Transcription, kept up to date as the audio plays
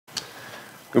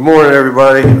Good morning,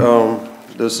 everybody.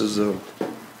 This is a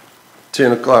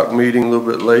 10 o'clock meeting, a little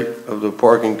bit late, of the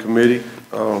parking committee.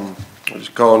 I'm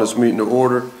just calling this meeting to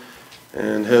order.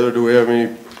 And Heather, do we have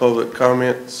any public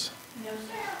comments? No,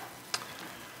 sir.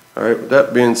 All right, with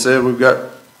that being said, we've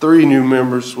got 3 new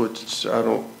members, which I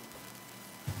don't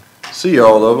see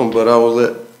all of them, but I will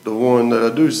let the one that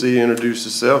I do see introduce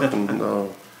herself and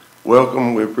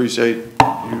welcome. We appreciate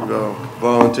you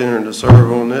volunteering to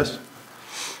serve on this.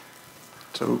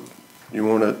 So you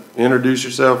want to introduce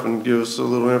yourself and give us a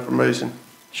little information?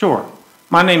 Sure.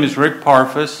 My name is Rick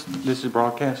Parfus. This is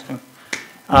broadcasting.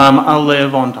 I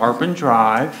live on Tarpon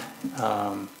Drive.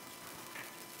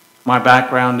 My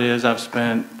background is I've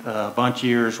spent a bunch of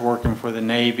years working for the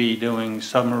Navy doing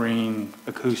submarine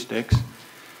acoustics.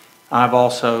 I've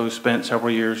also spent several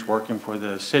years working for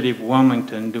the City of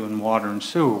Wilmington doing water and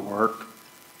sewer work.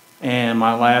 And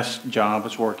my last job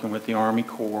was working with the Army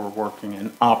Corps, working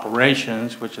in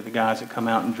operations, which are the guys that come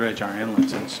out and dredge our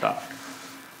inlets and stuff.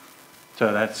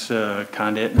 So that's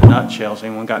kind of it in a nutshell. Has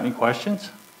anyone got any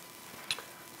questions?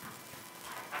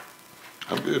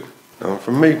 I'm good.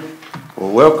 From me. Well,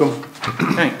 welcome.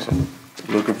 Thanks.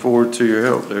 Looking forward to your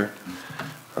help there.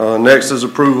 Next is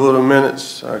approval of the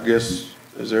minutes. I guess,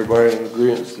 is everybody in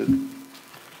agreement that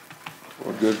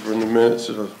we're good for the minutes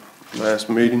of the last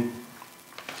meeting?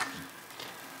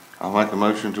 I'll make a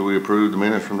motion till we approve the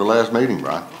minutes from the last meeting,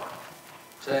 Brian.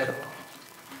 Second.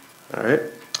 All right.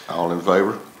 All in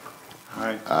favor? All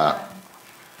right. Aye.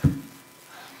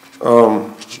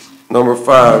 Number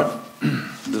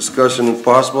 5, discussion and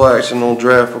possible action on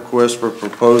draft request for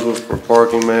proposal for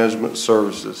parking management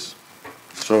services.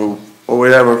 So what we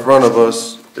have in front of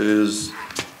us is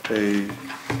pretty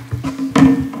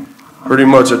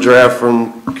much a draft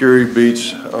from Curie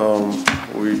Beach.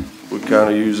 We're kind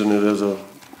of using it as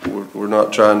we're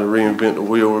not trying to reinvent the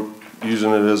wheel. We're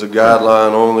using it as a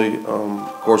guideline only.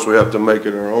 Of course, we have to make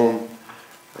it our own,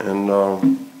 and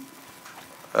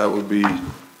that would be,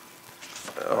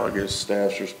 I guess,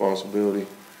 staff's responsibility.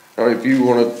 All right, if you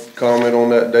want to comment on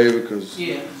that, David, because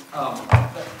yeah,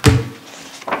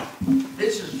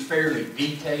 this is fairly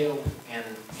detailed, and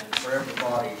for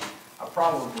everybody, I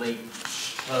probably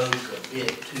spoke a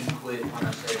bit too quick when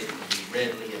I said it could be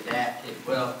readily adapted.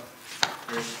 Well,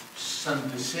 there's some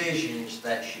decisions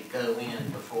that should go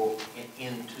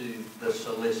into the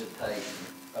solicitation.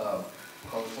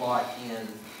 Because like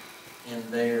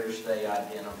in theirs, they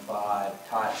identify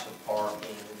types of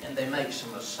parking, and they make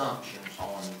some assumptions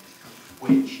on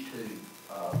which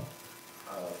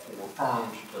for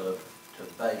firms to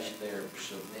base their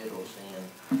submittals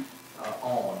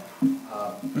on.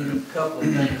 A couple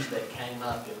of things that came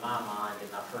up in my mind,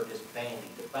 and I've heard this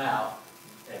bandied about,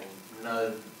 and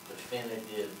no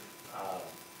definitive,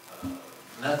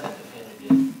 nothing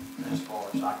definitive as far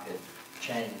as I could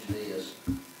change this.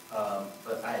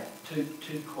 But I had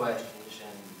two questions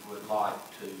and would like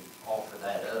to offer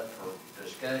that up for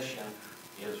discussion.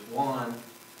 Is one,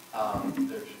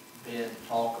 there's been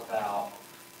talk about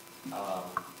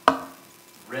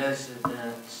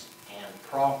residents and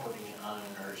property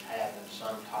owners having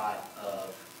some type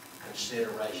of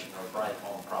consideration or break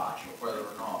on price, or whether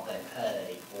or not they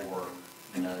pay, or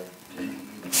do you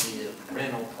give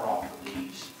rental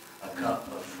properties a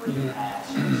couple of free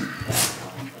passes, that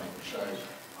kind of thing. So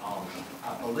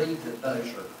I believe that those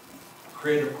are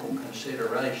critical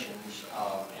considerations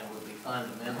and would be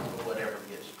fundamental to whatever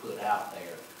gets put out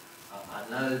there. I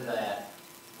know that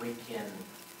we can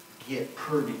get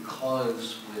pretty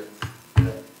close with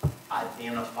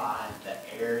identifying the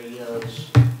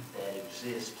areas that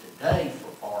exist today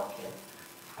for parking,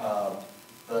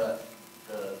 but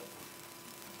the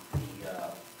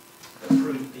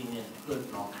proof being in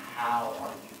putting on how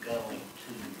are you going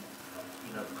to,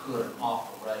 put an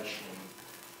operation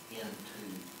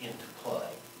into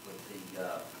play with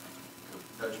those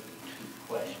would be 2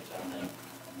 questions I think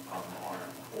are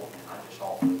important. I just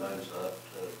offer those up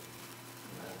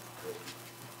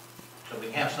so we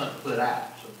have something to put out,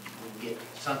 so we get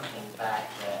something back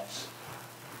that's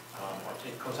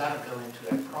because I would go into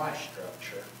a price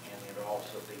structure, and it'll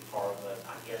also be part of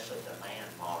I guess a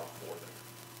demand model for them.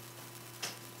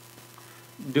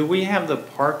 Do we have the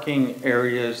parking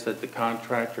areas that the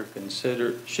contractor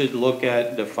should look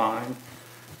at, define?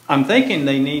 I'm thinking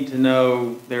they need to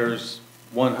know there's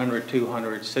 100,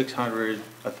 200, 600,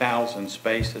 1,000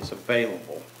 spaces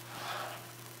available.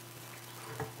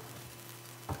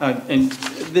 And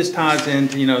this ties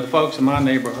into, the folks in my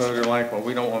neighborhood are like, well,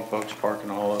 we don't want folks parking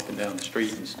all up and down the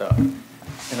street and stuff.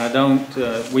 And I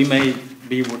don't, we may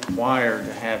be required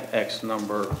to have X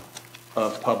number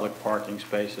of public parking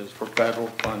spaces for federal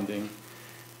funding.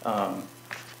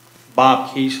 Bob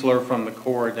Kiesler from the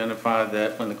Corps identified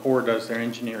that when the Corps does their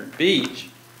engineered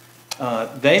beach,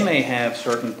 they may have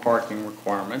certain parking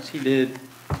requirements. He did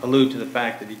allude to the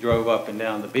fact that he drove up and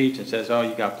down the beach and says, oh,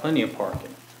 you got plenty of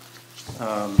parking.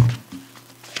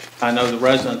 I know the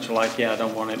residents are like, yeah, I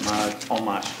don't want it on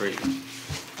my street.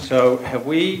 So have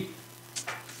we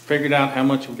figured out how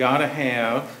much we gotta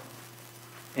have,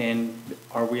 and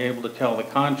are we able to tell the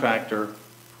contractor,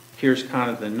 here's kind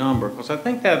of the number? Because I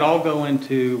think that all go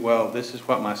into, well, this is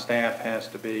what my staff has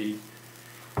to be,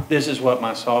 this is what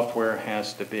my software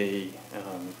has to be.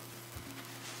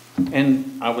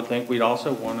 And I would think we'd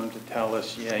also want them to tell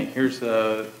us, yeah, here's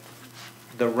the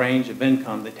range of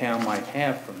income the town might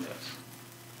have from this.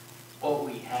 What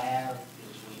we have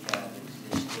is we have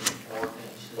existing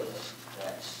ordinances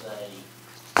that say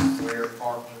where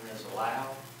parking is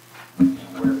allowed and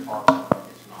where parking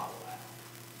is not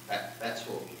allowed. That's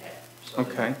what we have. So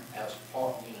Okay. as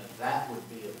part, that would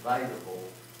be available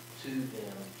to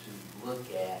them to look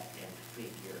at and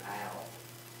figure out,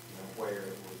 where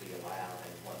it would be allowed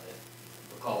and what it,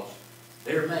 because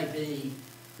there may be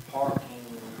parking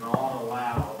not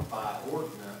allowed by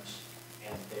ordinance,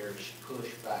 and there's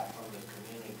pushback from the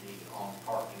community on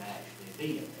parking actually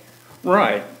being there.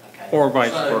 Right, Okay. or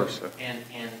vice So, versa. And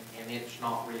it's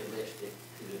not realistic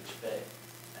to expect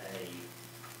a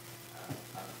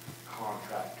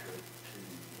contractor to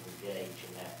engage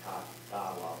in that type of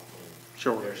dialogue when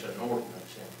Sure. there's an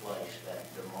ordinance in place that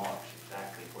demarks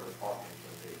exactly where parking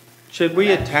can be. Should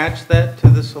we attach that to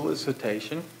the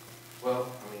solicitation? Well,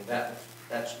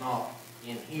 that's not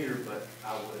in here, but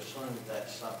I would assume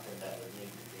that's something that would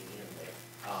need to be in there.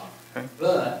 Okay.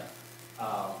 But,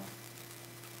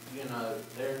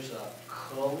 there's a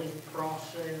culling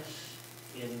process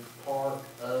in part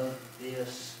of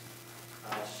this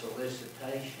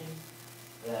solicitation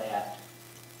that,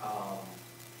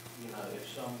 if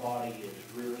somebody is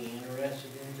really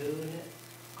interested in doing it,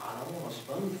 I don't want to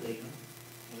spoon feed them.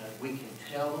 We can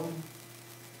tell them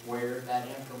where that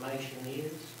information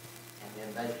is, and then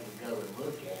they can go and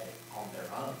look at it on their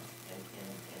own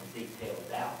and detail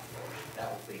it out for us. That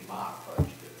would be my approach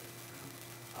to it.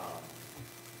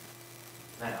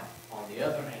 Now, on the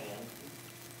other hand,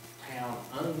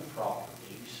 town-owned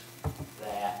properties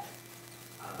that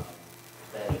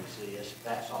exist,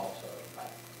 that's also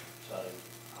available. So,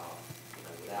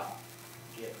 without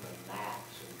getting the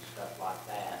maps and stuff like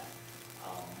that,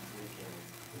 we can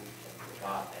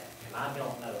provide that. And I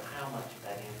don't know how much of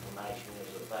that information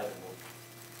is available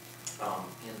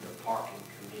in the parking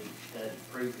committee study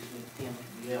previously. Tim,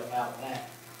 can you help out with that?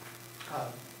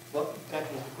 What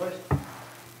exactly is the question?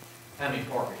 How many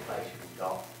parking spaces we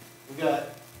got? We got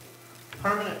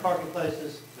permanent parking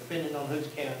places, depending on who's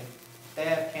counting.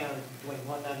 Staff counted between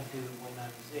 192 and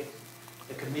 196.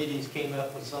 The committees came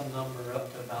up with some number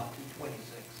up to about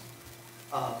 226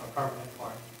 for permanent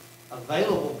parking.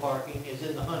 Available parking is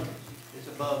in the hundreds. It's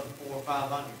above the 400 or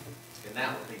 500. And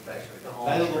that would be basically the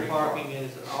Available on-street parking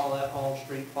is all that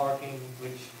on-street parking,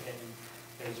 which, and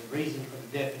there's a reason for the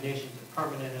definitions of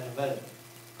permanent and available.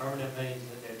 Permanent means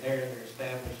that they're there, they're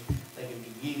established, they can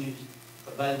be used.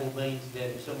 Available means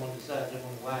that if someone decides they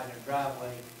want to widen their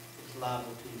driveway, it's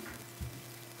liable to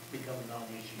become a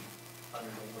non-issue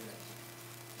under the ordinance.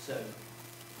 So,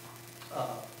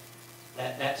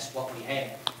 that's what we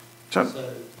have. So,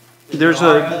 There's there's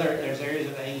there's areas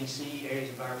of AEC, areas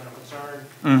of environmental concern,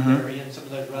 Mhm. that are in some of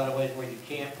those right-of-ways where you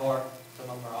can't park, some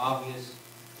of them are obvious.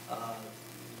 You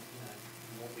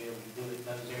won't be able to do it in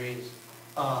those areas.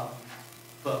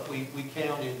 But we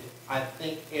counted, I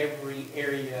think every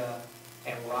area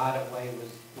and right-of-way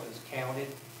was counted.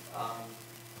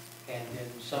 And then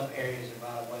some areas of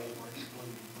right-of-way were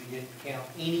excluded. We didn't count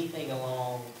anything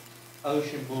along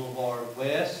Ocean Boulevard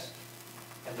West,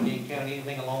 and we didn't count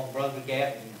anything along Brunswick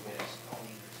Avenue West on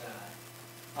either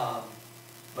side.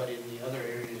 But in the other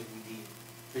areas we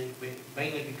did,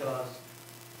 mainly because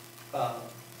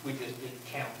we just didn't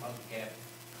count Brunswick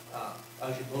Avenue.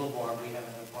 Ocean Boulevard, we have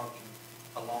enough parking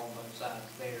along both sides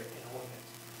there in ordinance,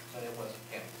 so it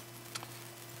wasn't counted.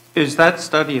 Is that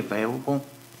study available?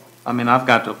 I mean, I've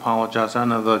got to apologize. I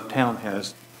know the town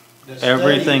has The study-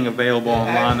 everything available the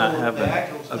online. I actual- the haven't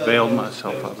actual study availed was-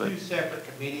 myself there of was it. two separate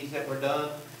committees that were done.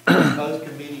 Those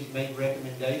committees made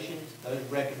recommendations. Those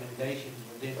recommendations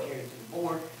were then carried to the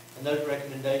board, and those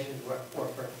recommendations were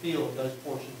fulfilled, those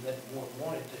portions that the board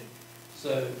wanted to.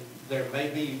 So there may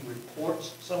be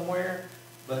reports somewhere,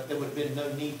 but there would have been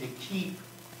no need to keep,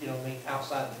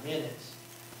 outside the minutes,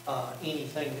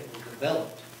 anything that was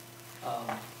developed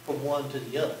from one to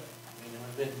the other.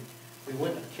 We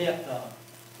wouldn't have kept,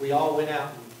 we all went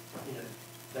out and,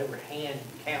 they were hand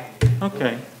counted.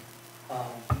 Okay.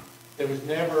 There was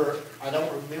never, I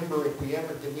don't remember if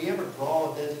did we ever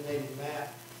draw a designated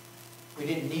map? We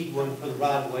didn't need one for the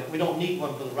right-of-way, we don't need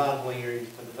one for the right-of-way areas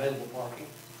for the available parking,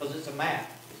 because it's a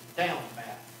map, it's a town's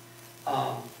map.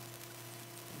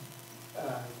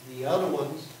 The other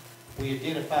ones, we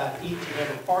identified each and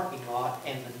every parking lot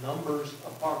and the numbers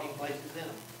of parking places in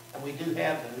them. And we do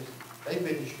have those, they've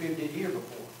been distributed here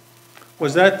before.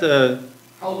 Was that the,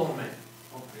 Hold on a minute.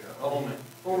 Hold on a minute.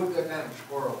 Before we go down the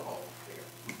squirrel hole here,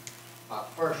 my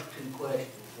first two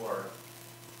questions were,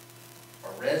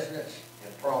 are residents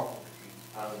and property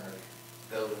owners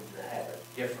going to have a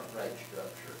different rate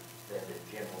structure than the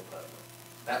general public?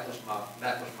 That was my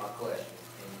question.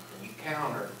 And you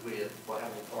countered with, well, how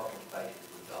many parking spaces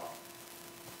we got?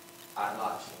 I'd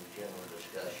like some general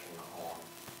discussion on.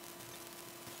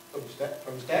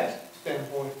 From staff's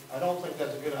standpoint, I don't think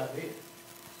that's a good idea.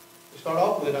 To start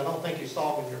off with, I don't think you're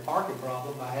solving your parking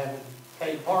problem by having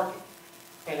paid parking.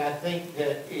 And I think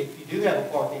that if you do have a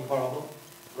parking problem,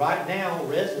 right now,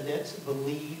 residents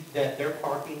believe that their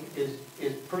parking is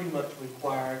pretty much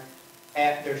required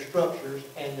at their structures,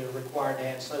 and they're required to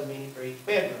have so many for each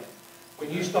bedroom. When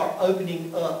you start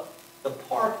opening up the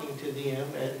parking to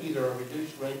them at either a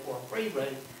reduced rate or a free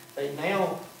rate, they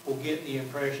now will get the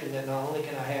impression that not only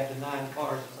can I have the 9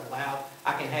 cars that's allowed,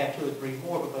 I can have 2 or 3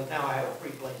 more because now I have a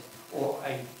free place or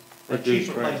a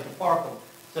cheaper place to park them.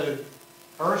 So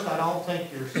first, I don't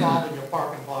think you're solving your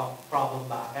parking problem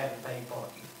by having paid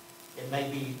parking. It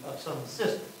may be of some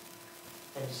assistance.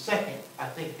 And second, I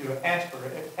think you're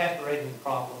aspirating the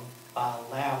problem by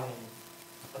allowing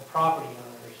the property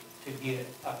owners to get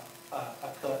a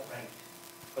cut rate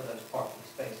for those parking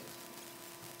spaces.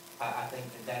 I think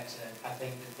that's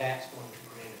going to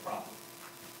create a problem.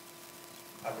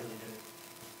 I really do.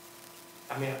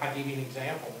 I mean, I'll give you an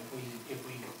example. If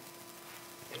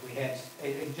we had,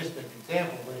 just an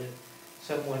example, but if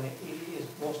someone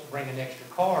wants to bring an extra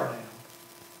car now,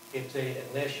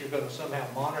 unless you're going to somehow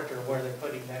monitor where they're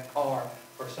putting that car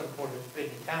for some point of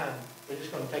period of time, they're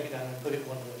just going to take it out and put it in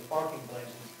one of those parking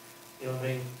places. You know what I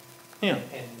mean? yeah,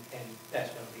 And that's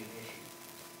going to be an issue,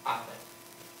 I think.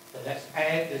 So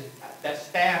that's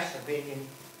staff's opinion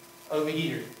over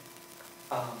here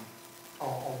on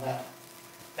that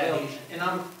Well, issue. and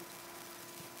I'll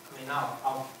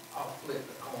flip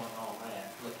the coin on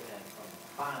that, looking at it from the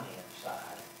finance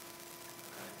side.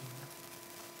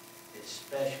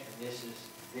 Especially,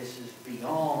 this is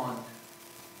beyond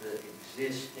the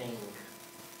existing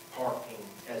parking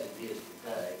as it is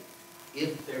today.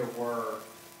 If there were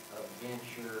a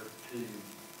venture to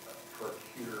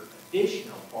procure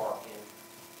additional parking,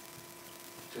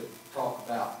 to talk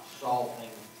about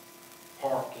solving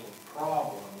parking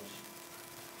problems,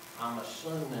 I'm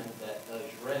assuming that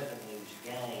those revenues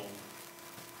gained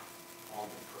on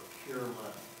the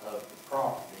procurement of the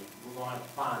property, we're going to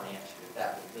finance it,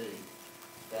 that would be,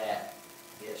 that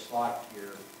it's like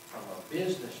you're, from a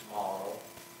business model,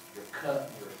 you're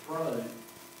cutting your throat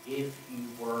if you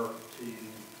were to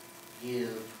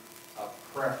give a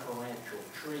preferential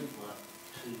treatment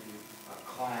to a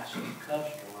class of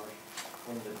customers.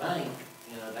 From the bank,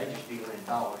 they just deal in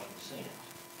dollars and cents.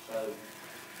 So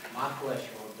my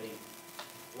question would be,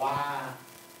 why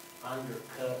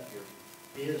undercut your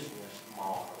business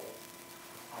model?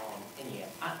 And yeah,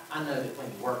 I know that when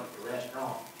you work at the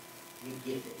restaurant, you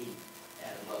get to eat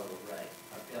at a lower rate,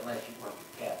 unless you work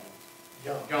at Captain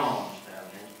John's now,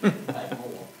 and you get to pay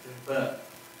more. But,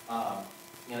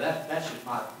 that's just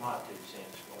my 2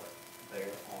 cents worth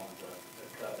there on the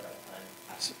cut rate thing.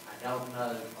 I don't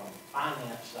know from the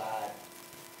finance side,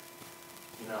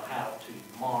 how to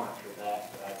monitor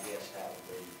that, but I guess that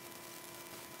would be.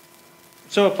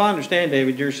 so if I understand,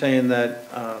 David, you're saying that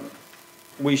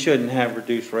we shouldn't have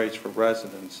reduced rates for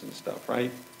residents and stuff,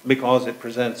 right? Because it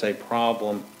presents a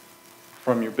problem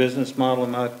from your business model,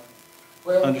 am I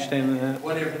understanding that?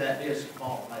 Whatever that business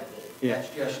model may be. Yeah. That's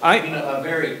just, a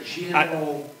very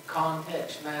general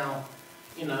context now.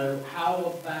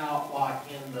 How about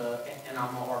like and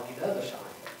I'm gonna argue the other side of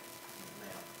it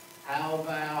now. How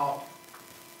about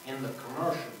in the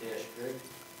commercial district,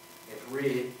 if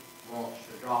Rick wants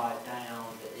to drive down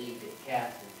to eat at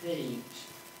Captain Pete's,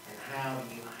 and how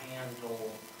do you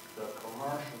handle the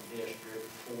commercial district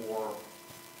for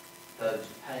those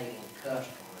paying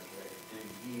customers?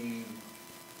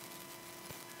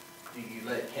 Do you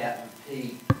let Captain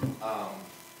Pete,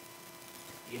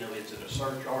 is it a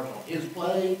surcharge on his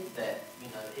plate that,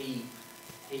 he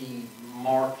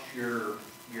marks your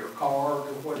card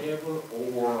or whatever?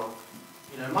 Or,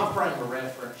 my frame of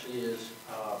reference is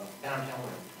downtown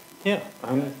Wilmington. Yeah,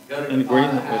 I'm Go to in the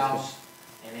agreement with you. house,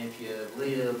 and if you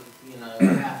live, a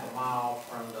half a mile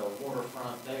from the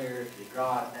waterfront there, if you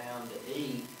drive down to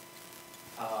eat,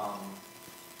 I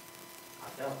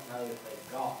don't know if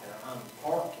they've got their own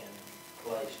parking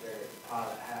place there at the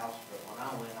pilot house, but when I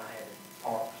went, I had to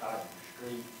park side of the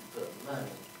street and put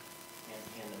money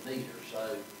in the meter.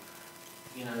 So,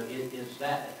 you know, is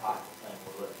that the type of thing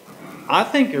we're looking at? I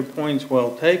think your point's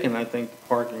well taken. I think the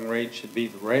parking rate should be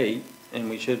the rate, and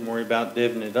we shouldn't worry about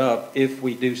divvying it up. If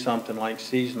we do something like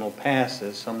seasonal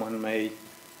passes, someone may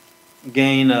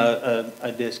gain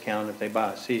a discount if they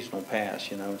buy a seasonal pass,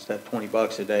 you know, instead of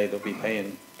 $20 a day, they'll be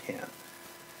paying 10.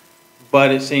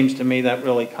 But it seems to me that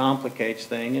really complicates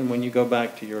things, and when you go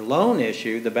back to your loan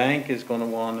issue, the bank is going to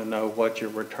want to know what your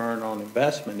return on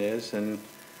investment is, and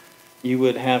you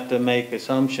would have to make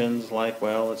assumptions like,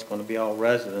 well, it's going to be all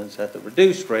residents at the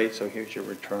reduced rate, so here's your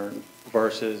return,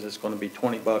 versus it's going to be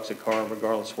 $20 a car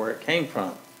regardless where it came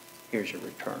from, here's your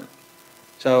return.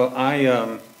 So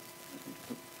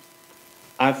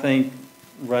I think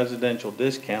residential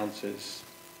discounts is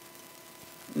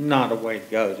not a way to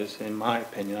go, just in my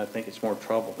opinion. I think it's more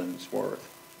trouble than it's worth.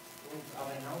 I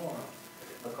mean, I want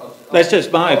to, because. That's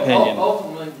just my opinion.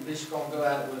 Ultimately, this is going to go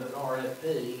out with an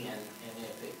RFP, and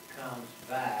if it comes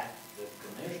back, the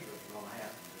commissioners are going to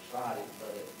have to decide it,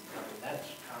 but I mean, that's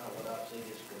kind of what I see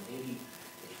this committee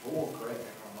is for, correct me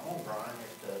if I'm wrong, Brian,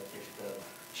 is to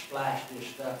splash this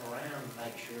stuff around and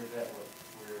make sure that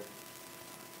we're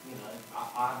you know,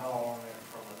 eyeballing it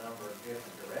from a number of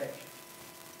different directions.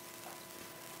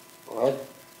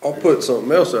 I'll put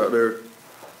something else out there.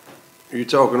 You're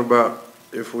talking about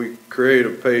if we create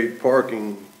a paid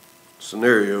parking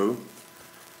scenario,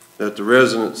 that the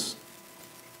residents,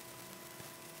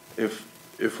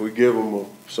 if we give them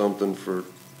something for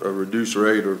a reduced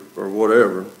rate or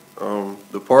whatever,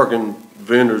 the parking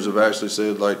vendors have actually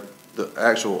said, like, the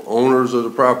actual owners of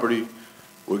the property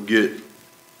would get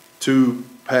 2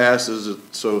 passes,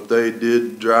 so if they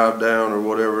did drive down or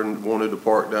whatever and wanted to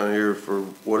park down here for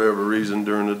whatever reason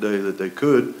during the day that they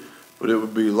could, but it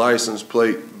would be license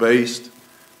plate based,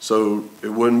 so it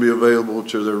wouldn't be available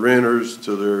to their renters,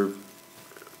 to their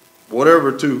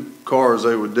whatever 2 cars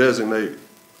they would designate,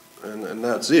 and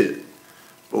that's it.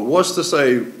 But what's to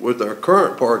say with our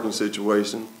current parking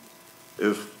situation,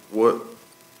 if what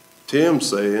Tim's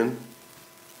saying,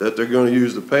 that they're going to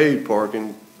use the paid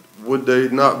parking, would they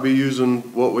not be using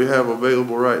what we have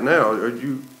available right now?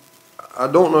 I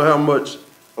don't know how much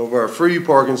of our free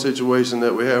parking situation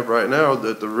that we have right now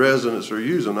that the residents are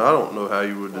using. I don't know how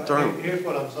you would determine. Here's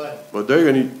what I'm saying. But they're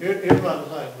gonna. Here's what I'm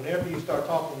saying. Whenever you start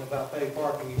talking about paid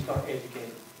parking, you start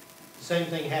educating. The same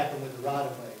thing happened with the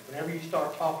right-of-ways. Whenever you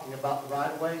start talking about the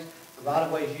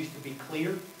right-of-ways used to be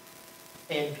clear,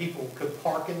 and people could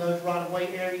park in those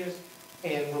right-of-way areas.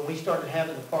 And when we started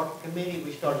having the parking committee,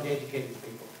 we started educating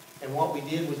people. And what we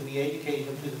did was we educated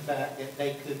them to the fact that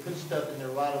they could put stuff in their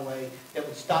right-of-way that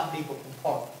would stop people from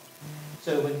parking.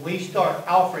 So when we start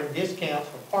offering discounts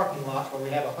for parking lots, where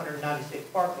we have 196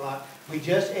 parking lots, we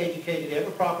just educated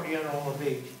every property owner on the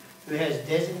beach who has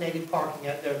designated parking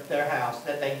at their house,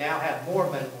 that they now have more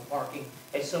available parking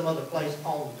at some other place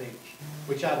on the beach,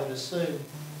 which I would assume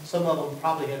some of them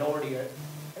probably had already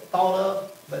thought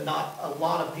of, but not a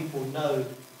lot of people know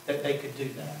that they could do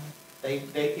that. They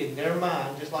in their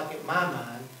mind, just like in my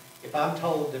mind, if I'm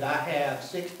told that I have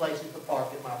 6 places to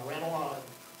park in my rental home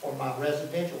or my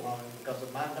residential home because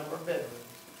of my number of bedrooms,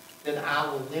 then I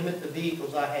will limit the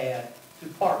vehicles I have to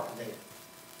park there.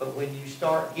 But when you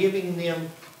start giving them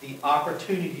the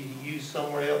opportunity to use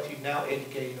somewhere else, you've now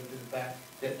educated them to the fact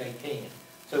that they can.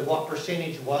 So what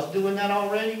percentage was doing that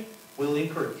already will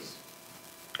increase.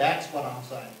 That's what I'm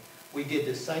saying. We did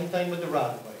the same thing with the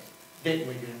right-of-ways, didn't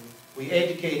we, Jim? We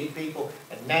educated people,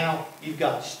 and now you've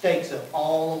got stakes up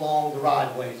all along the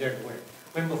right-of-ways everywhere.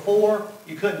 When before,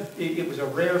 you couldn't, it was a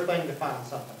rare thing to find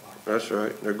something like that. That's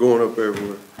right. They're going up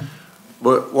everywhere.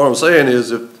 But what I'm saying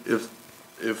is,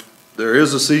 if there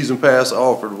is a season pass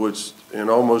offered, which in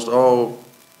almost all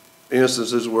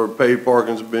instances where paid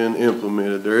parking's been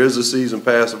implemented, there is a season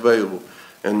pass available,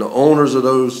 and the owners of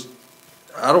those,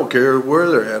 I don't care where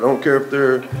they're at. I don't care if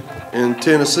they're in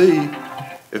Tennessee.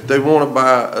 If they want to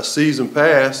buy a season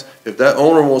pass, if that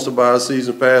owner wants to buy a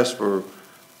season pass for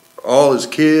all his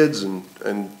kids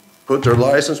and put their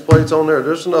license plates on there,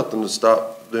 there's nothing to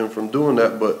stop them from doing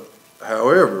that. But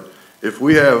however, if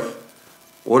we have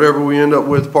whatever we end up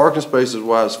with parking spaces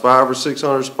wise, 500 or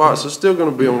 600 spots, it's still going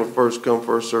to be on a first come,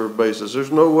 first served basis.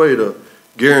 There's no way to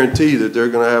guarantee that they're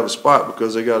going to have a spot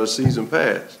because they got a season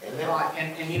pass.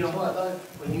 And you know what, though?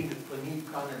 When you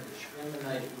kind of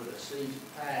discriminate with a season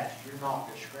pass, you're not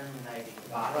discriminating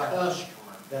by customer.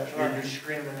 That's You're right.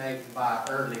 discriminating by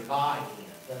early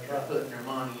buy-in. That's they're right. putting their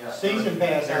money up. Season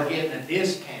pass, They're getting a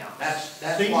discount. That's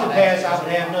Season what pass, that I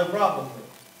would have no problem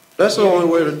with. That's the only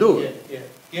way to do it. Yeah,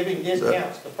 giving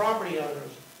discounts to property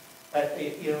owners,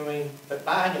 you know what I mean, but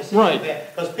buying a season Right. pass,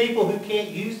 because people who can't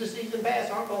use the season pass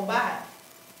aren't gonna buy it.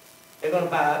 They're gonna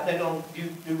buy it, they're gonna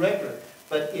do regular.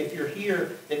 But if you're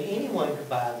here, then anyone could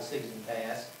buy the season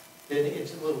pass, then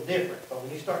it's a little different. But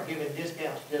when you start giving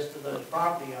discounts just to those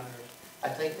property owners, I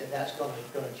think that's gonna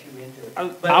chew into it. I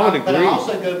But would But I agree.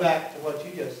 also go back to what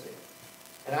you just said,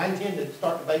 and I intend to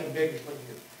start debating vigorously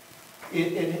here.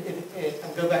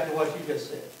 And go back to what you just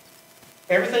said.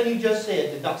 Everything you just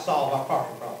said did not solve our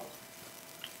parking problem.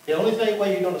 The only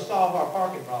way you're gonna solve our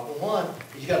parking problem, one,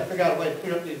 is you gotta figure out a way to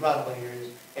clear up these right-of-way areas,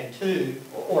 and two,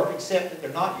 or accept that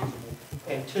they're not usable,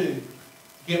 and two,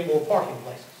 get more parking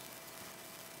places.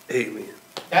 Amen.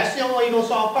 That's the only way you're gonna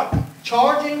solve parking.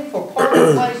 Charging for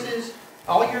parking places,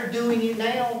 all you're doing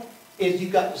now is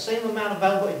you've got the same amount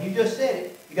available, and you just said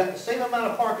it, you got the same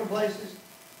amount of parking places,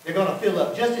 they're gonna fill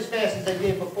up just as fast as they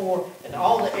did before, and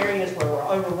all the areas where we're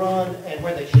overrun and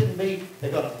where they shouldn't be,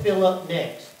 they're gonna fill up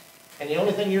next. And the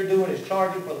only thing you're doing is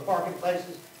charging for the parking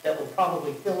places that will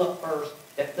probably fill up first,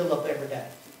 that fill up every day.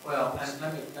 Well, and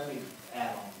let me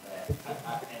add on to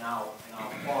that, and I'll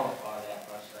qualify that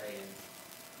by saying,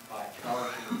 by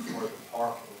charging for the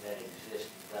parking that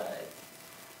exists today,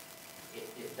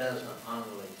 it doesn't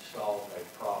only solve a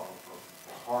problem for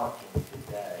parking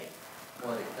today.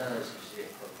 What it does is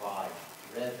it provides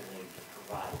revenue to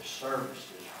provide the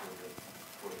services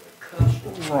for the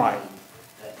customers. Right.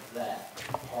 That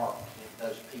parking,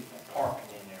 those people parking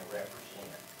in there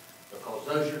represent. Because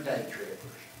those are day trippers,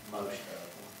 most of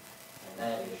them. And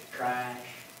that is trash,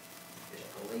 it's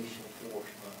police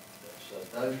enforcement. So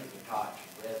those are the types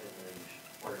of revenues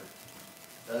where,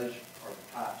 those are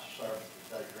the types of services,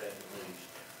 those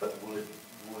revenues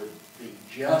would be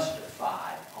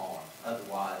justified on.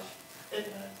 Otherwise,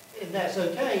 And that's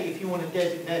okay if you want to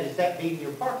designate as that being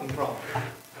your parking problem.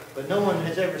 But no one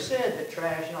has ever said that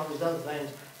trash and all these other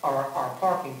things are our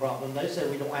parking problem. They said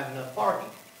we don't have enough parking.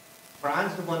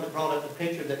 Brian's the one that brought up the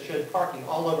picture that showed parking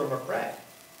all over McCracken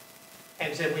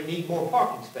and said we need more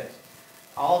parking spaces.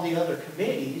 All the other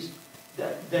committees,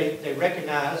 they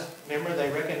recognized, remember,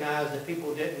 they recognized that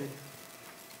people didn't,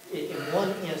 in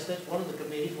one instance, one of the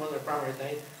committees, one of their primary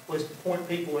things was to point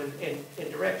people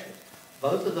in directions.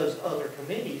 Both of those other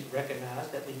committees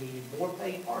recognized that we needed more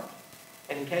paid parking.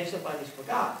 And in case somebody's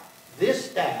forgot, this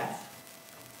staff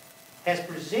has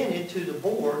presented to the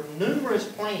board numerous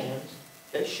plans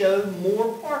that show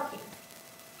more parking.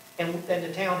 And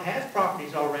the town has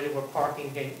properties already where more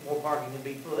parking can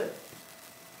be put.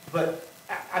 But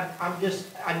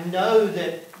I know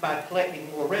that by collecting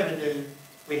more revenue,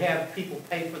 we have people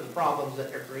pay for the problems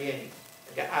that they're creating.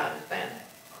 Okay, I understand that.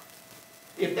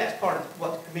 If that's part of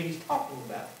what the committee's talking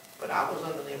about. But I was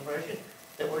under the impression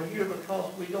that we're here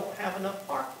because we don't have enough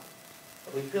parking.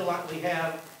 That we feel like we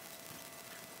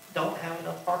don't have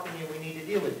enough parking and we need to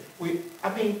deal with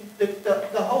it.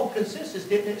 The whole consensus,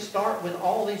 didn't it start with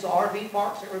all these RV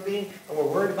parks that were and we're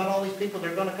worried about all these people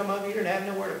that are gonna come over here and have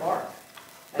nowhere to park?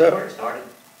 That's where it started?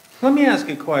 Let me ask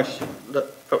a question.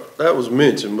 That was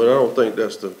mentioned, but I don't think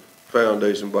that's the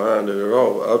foundation behind it at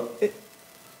all.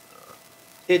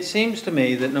 It seems to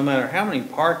me that no matter how many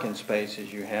parking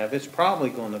spaces you have, it's probably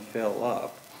going to fill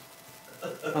up.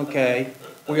 Okay?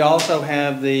 We also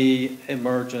have the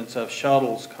emergence of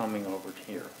shuttles coming over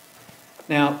here.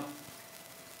 Now,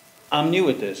 I'm new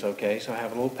at this, okay, so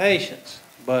have a little patience.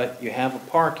 But you have a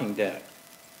parking deck.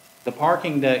 The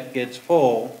parking deck gets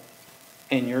full,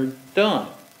 and you're done.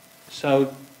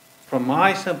 So, from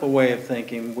my simple way of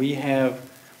thinking,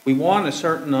 we want a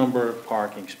certain number of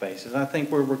parking spaces. I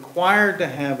think we're required to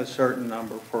have a certain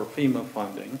number for FEMA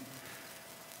funding.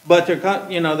 But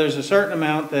there's a certain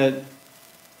amount that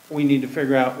we need to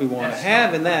figure out we want to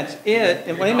have, and that's it.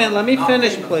 And wait a minute, let me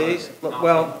finish, please.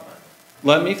 Well,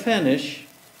 let me finish.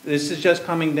 This is just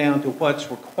coming down to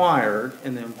what's required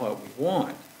and then what we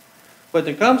want. But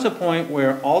there comes a point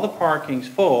where all the parking's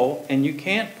full, and you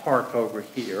can't park over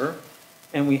here,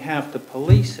 and we have to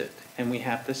police it, and we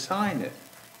have to sign it.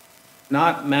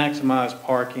 Not maximize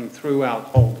parking throughout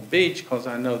Holden Beach, because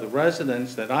I know the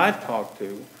residents that I've talked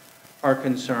to are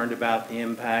concerned about the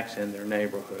impacts in their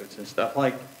neighborhoods and stuff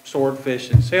like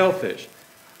swordfish and sailfish.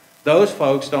 Those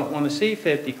folks don't want to see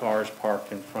 50 cars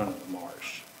parked in front of the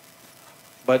marsh.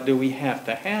 But do we have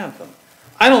to have them?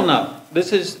 I don't know.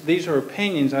 These are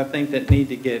opinions I think that need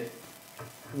to get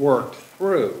worked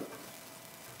through.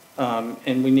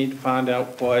 And we need to find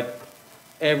out what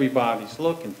everybody's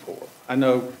looking for. I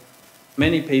know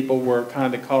many people were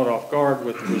kind of caught off guard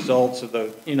with the results of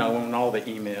the, when all the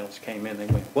emails came in, they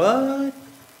went, what?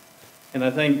 And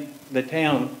I think the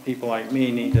town, people like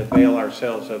me, need to avail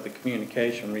ourselves of the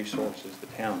communication resources the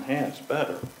town has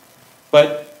better.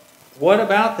 But what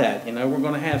about that? We're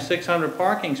gonna have 600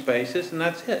 parking spaces and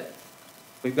that's it.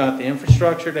 We've got the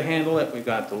infrastructure to handle it, we've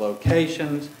got the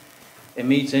locations, it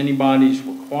meets anybody's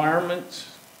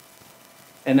requirements.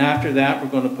 And after that,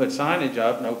 we're gonna put signage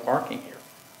up, no parking here.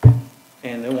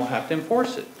 And then we'll have to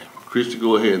enforce it. Christie,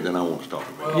 go ahead, then I want to talk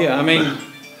about it. Yeah, I mean,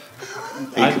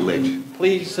 Legend.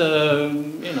 please, fill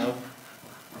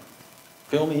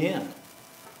me in.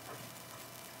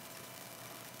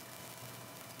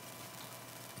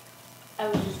 I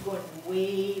was just going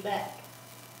way back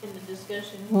in the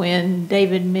discussion when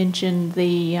David mentioned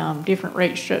the different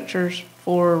rate structures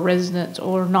for residents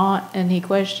or not, and he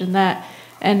questioned that.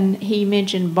 And he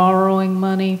mentioned borrowing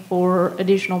money for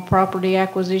additional property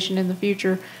acquisition in the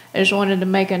future. I just wanted to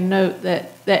make a note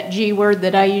that that G word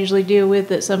that I usually deal with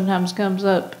that sometimes comes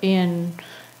up in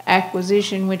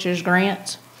acquisition, which is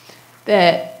grants,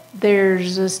 that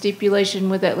there's a stipulation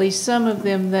with at least some of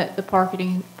them that the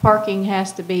parking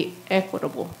has to be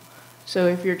equitable. So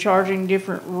if you're charging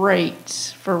different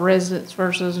rates for residents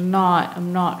versus not,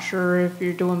 I'm not sure if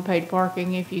you're doing paid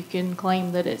parking, if you can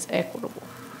claim that it's equitable.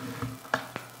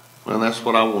 Well, that's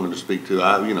what I wanted to speak to.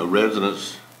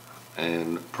 Residents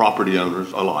and property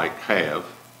owners alike have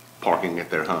parking at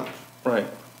their homes. Right.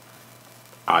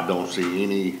 I don't see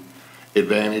any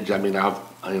advantage. I mean,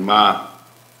 in my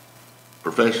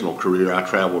professional career, I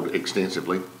traveled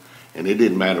extensively, and it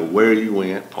didn't matter where you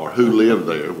went or who lived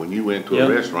there. When you went to a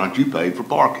restaurant, you paid for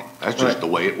parking. That's just the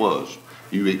way it was.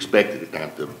 You expected it. Now,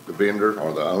 if the vendor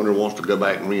or the owner wants to go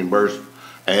back and reimburse,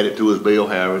 add it to his bill,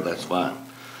 however, that's fine.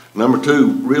 Number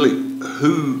two, really,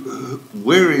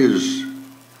 where is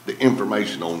the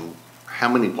information on how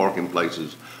many parking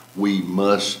places we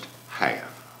must have?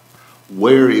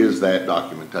 Where is that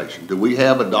documentation? Do we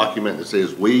have a document that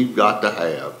says we've got to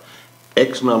have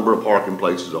X number of parking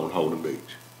places on Holden Beach?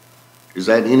 Is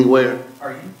that anywhere?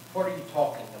 What are you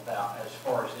talking about as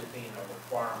far as it being a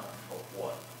requirement for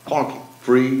what? Parking,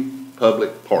 free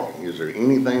public parking. Is there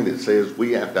anything that says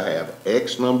we have to have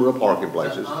X number of parking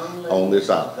places on this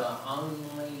island? The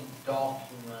only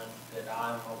document that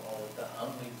or the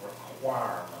only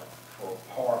requirement for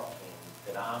parking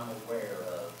that I'm aware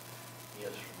of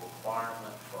is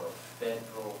requirement for a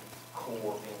federal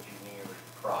Corps of Engineers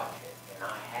project. And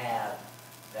I have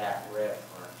that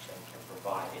reference and can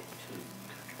provide it to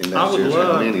you. And I that would says how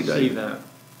love many to see days? that.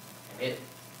 And it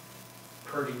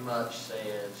pretty much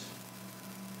says,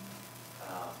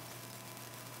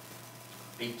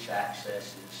 beach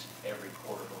accesses every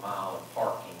quarter of a mile and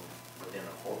parking within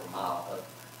a quarter mile of,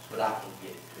 but I can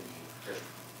get it to you just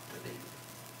to be.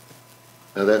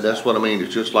 Now, that's what I mean.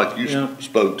 It's just like you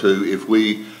spoke to. If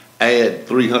we add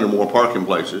 300 more parking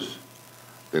places,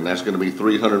 then that's gonna be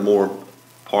 300 more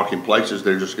parking places.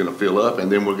 They're just gonna fill up,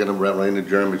 and then we're gonna run into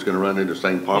Jeremy's gonna run into the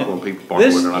same problem when people park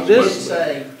where they're not supposed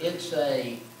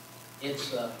to.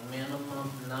 It's a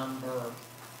minimum number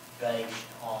based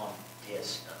on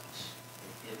distance.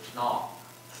 It's not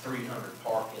 300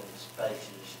 parking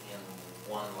spaces in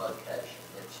one location.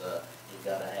 You've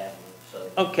gotta have,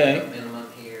 Okay. a minimum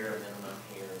here, a minimum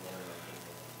here, a minimum here.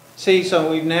 See,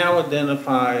 so we've now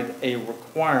identified a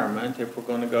requirement if we're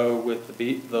gonna go with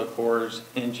the Corps'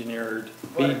 engineered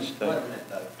beach thing. Wait a minute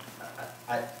though.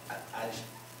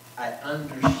 I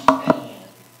understand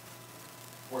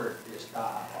where this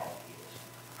dialogue is.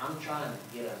 I'm trying to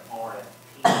get an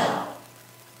RFP out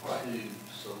to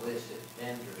solicit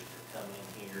vendors to come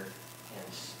in here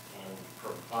and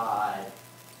provide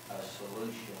a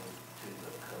solution to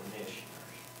the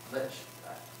commissioners.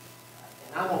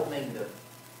 And I don't mean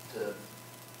to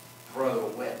throw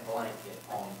a wet blanket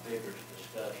on vigorous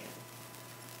discussion.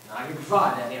 And I can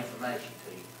provide that information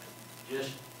to you.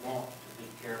 Just want to be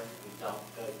careful we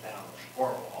don't go down a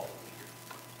squirrel hole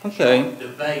here. Okay.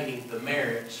 Debating the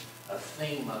merits of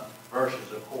FEMA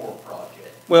versus a core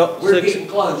project. Well, We're getting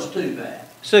close to that.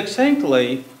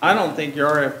 Succinctly, I don't think your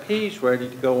RFP's ready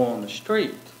to go on the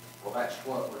street. Well, that's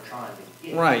what we're trying to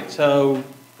get. Right, so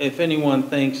if anyone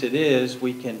thinks it is,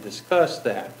 we can discuss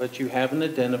that, but you haven't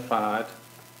identified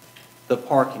the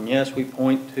parking. Yes, we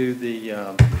point to the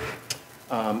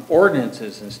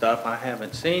ordinances and stuff. I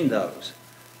haven't seen those.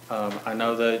 I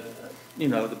know that,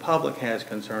 the public has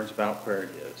concerns about where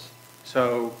it is.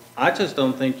 So I just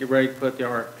don't think you're ready to put the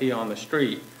RFP on the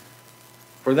street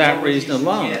for that reason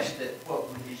alone. What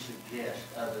would you suggest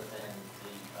other than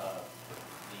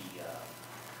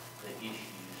the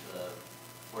issues of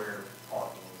where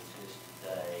parking exists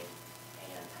today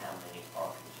and how many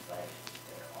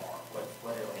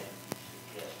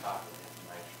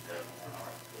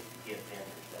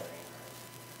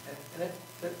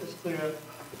clear up,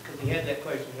 because he had that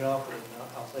question here offered, and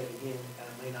I'll say it again, and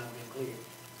I may not have been clear.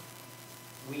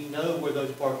 We know where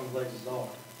those parking places are.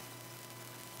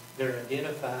 They're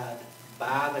identified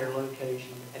by their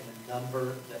location and the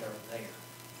number that are there.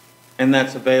 And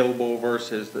that's available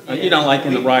versus, you know, like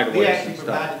in the right of We ways actually and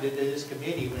stuff. provided it to this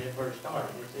committee when it first started.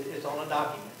 It's on a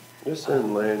document. It's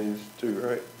in land use too,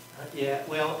 right? Yeah,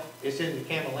 well, it's in the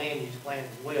Campbell Land Use Plan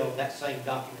as well, that same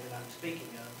document that I'm speaking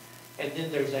of. And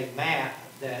then there's a map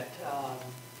that,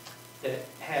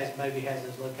 that maybe has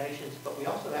those locations, but we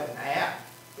also have an app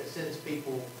that sends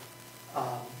people,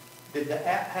 did the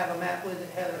app have a map with it,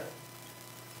 Heather?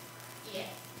 Yes,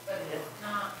 but it's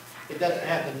not. It doesn't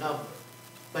have the number,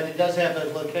 but it does have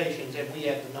those locations, and we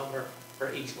have the number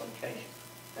for each location.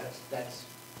 That's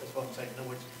what I'm saying. In other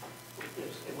words,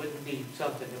 it wouldn't be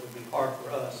something that would be hard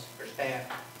for us, or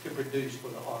staff, to produce for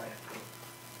the RFP.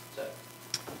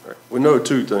 So, We know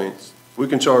two things. We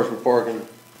can charge for parking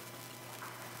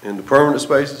in the permanent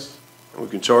spaces, and we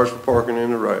can charge for parking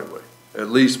in the right of way, at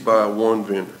least by one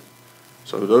vendor.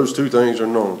 So those two things are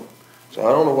known. So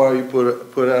I don't know why you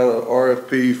put out an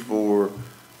RFP for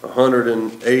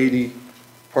 180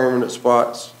 permanent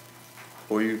spots,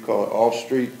 what you call it,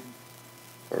 off-street,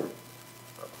 or,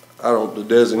 I don't know the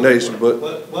designation, but,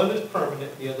 one is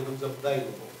permanent, the other one's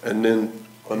available. and then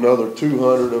another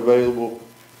 200 available,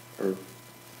 or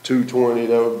 220,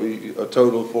 that would be a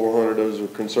total of 400. Those are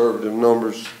conservative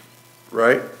numbers,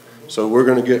 right? So we're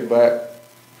gonna get back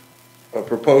a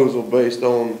proposal based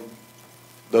on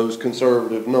those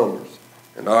conservative numbers.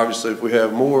 And obviously, if we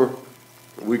have more,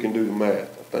 we can do the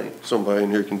math. I think somebody in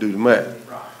here can do the math.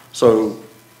 So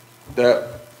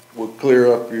that would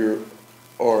clear up your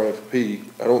RFP.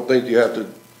 I don't think you have to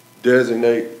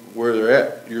designate where they're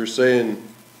at. You're saying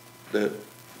that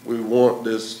we want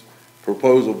this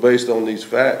proposal based on these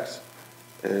facts,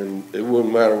 and it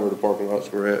wouldn't matter where the parking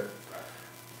lots were at.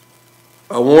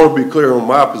 I want to be clear on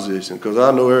my position, because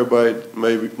I know everybody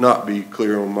may not be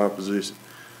clear on my position.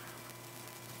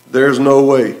 There's no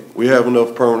way we have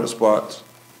enough permanent spots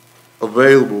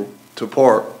available to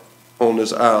park on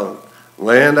this island.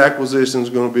 Land acquisition is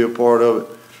going to be a part of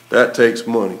it. That takes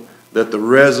money that the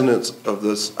residents of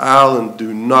this island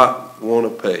do not want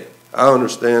to pay. I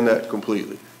understand that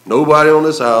completely. Nobody on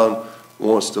this island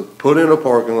wants to put in a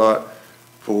parking lot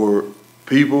for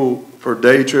people, for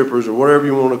day trippers, or whatever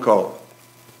you want to call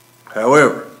it.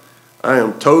 However, I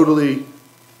am totally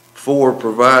for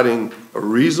providing a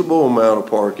reasonable amount of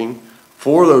parking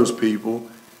for those people.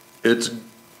 There's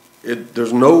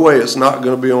no way it's not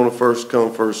going to be on a first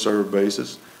come, first served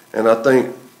basis. And I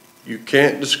think you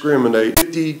can't discriminate.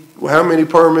 50, how many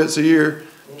permits a year?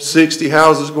 60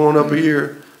 houses going up a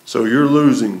year. So you're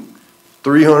losing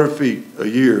 300 feet a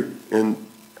year. And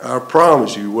I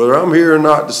promise you, whether I'm here or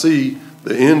not to see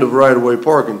the end of right-of-way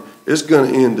parking, it's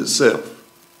going to end itself,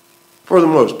 for the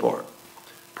most part.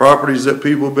 Properties that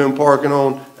people have been parking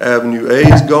on, Avenue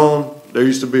A's gone. There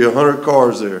used to be 100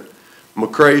 cars there.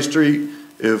 McCrae Street,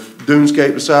 if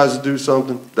Dunescape decides to do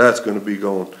something, that's going to be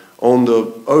gone. On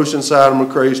the ocean side of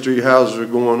McCrae Street, houses are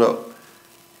going up.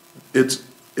 It's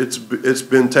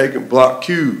been taken, Block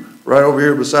Q, right over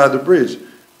here beside the bridge,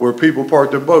 where people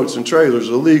park their boats and trailers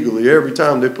illegally every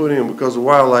time they put in, because the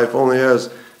wildlife only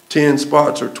has 10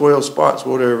 spots or 12 spots,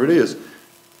 whatever it is.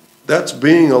 That's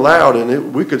being allowed,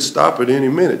 and we could stop it any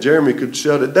minute. Jeremy could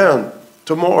shut it down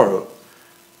tomorrow.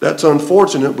 That's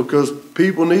unfortunate, because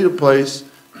people need a place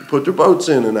to put their boats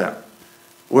in and out.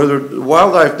 Whether the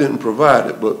wildlife didn't provide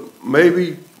it, but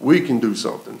maybe we can do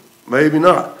something, maybe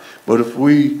not. But if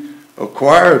we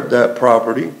acquired that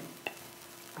property,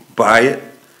 buy it,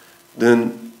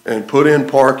 then, and put in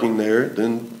parking there,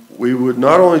 then we would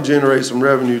not only generate some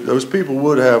revenue, those people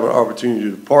would have an opportunity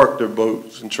to park their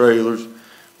boats and trailers,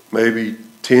 maybe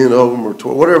 10 of them or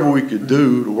 12, whatever we could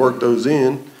do to work those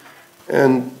in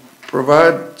and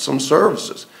provide some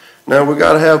services. Now, we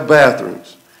got to have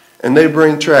bathrooms, and they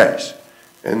bring trash,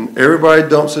 and everybody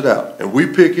dumps it out, and we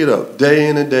pick it up day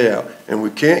in and day out, and we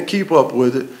can't keep up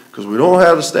with it because we don't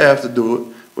have the staff to do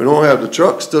it. We don't have the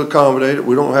trucks to accommodate it.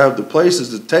 We don't have the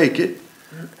places to take it,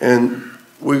 and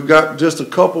we've got just a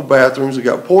couple bathrooms. We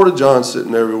got porta-johns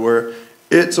sitting everywhere.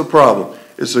 It's a problem.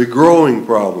 It's a growing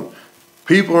problem.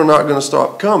 People are not going to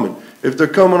stop coming. If they're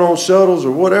coming on shuttles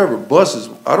or whatever, buses,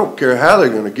 I don't care how they're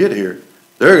going to get here.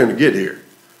 They're going to get here.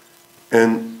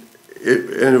 And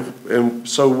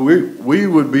so we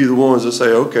would be the ones that say,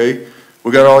 okay,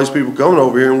 we got all these people coming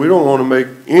over here and we don't want to make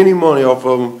any money off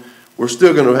of them. We're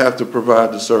still going to have to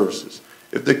provide the services.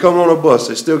 If they come on a bus,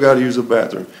 they still got to use a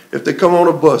bathroom. If they come on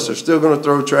a bus, they're still going to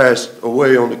throw trash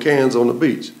away on the cans on the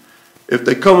beach. If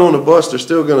they come on the bus, they're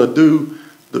still going to do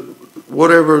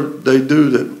whatever they do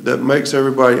that makes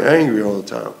everybody angry all the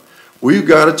time. We've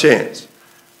got a chance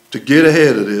to get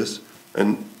ahead of this,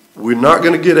 and we're not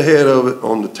gonna get ahead of it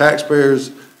on the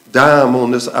taxpayers' dime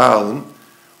on this island.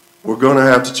 We're gonna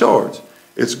have to charge.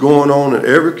 It's going on in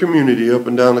every community up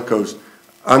and down the coast.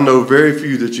 I know very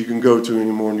few that you can go to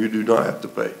anymore and you do not have to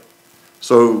pay.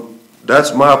 So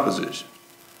that's my position.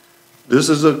 This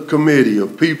is a committee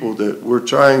of people that we're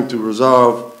trying to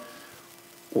resolve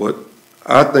what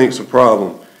I think is a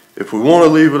problem. If we want to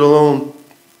leave it alone,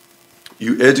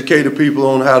 you educate the people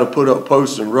on how to put up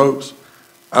posts and ropes.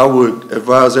 I would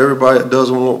advise everybody that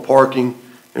doesn't want parking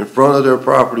in front of their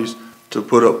properties to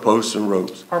put up posts and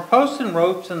ropes. Are posts and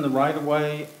ropes in the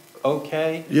right-of-way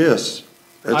okay? Yes.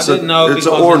 I didn't know It's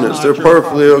an because it's ordinance. not They're your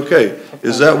perfectly property. okay.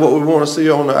 Is that what we want to see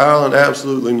on the island?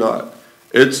 Absolutely not.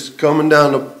 It's coming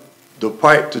down the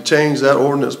pipe to change that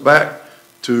ordinance back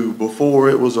to before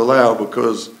it was allowed,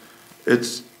 because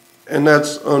and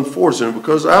that's unfortunate,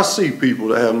 because I see people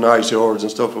that have nice yards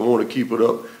and stuff and want to keep it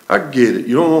up. I get it.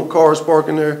 You don't want cars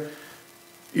parking there.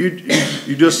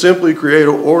 You just simply create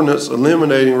an ordinance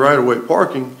eliminating right-of-way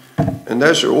parking, and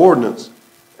that's your ordinance.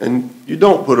 And you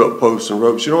don't put up posts and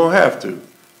ropes. You don't have to.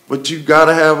 But you got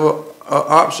to have a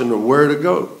option of where to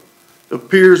go. The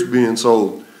piers being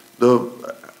sold.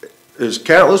 There's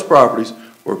countless properties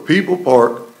where people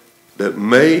park that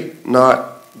may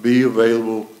not be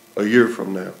available a year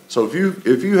from now. So if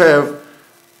you have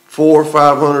 400 or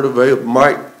 500 available,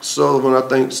 Mike Sullivan, I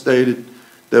think, stated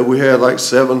that we had like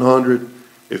 700.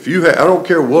 If you have, I don't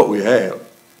care what we have,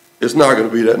 it's not going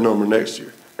to be that number next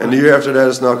year. And the year after that,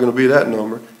 it's not going to be that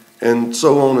number, and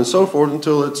so on and so forth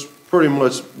until it's pretty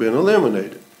much been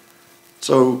eliminated.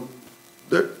 So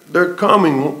they're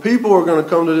coming. People are going to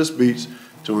come to this beach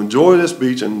to enjoy this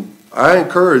beach, and I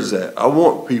encourage that. I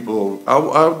want people,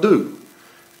 I do.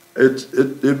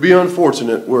 It'd be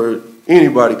unfortunate where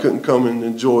anybody couldn't come and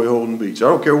enjoy Holden Beach. I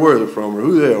don't care where they're from or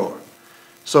who they are.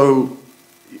 So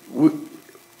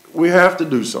we have to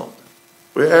do something.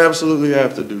 We absolutely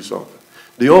have to do something.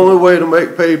 The only way to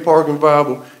make paid parking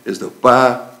viable is to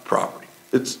buy property.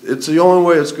 It's the only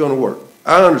way it's going to work.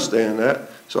 I understand that.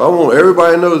 So I want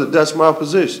everybody to know that that's my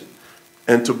position.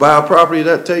 And to buy property,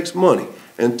 that takes money.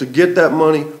 And to get that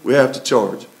money, we have to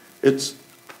charge. It's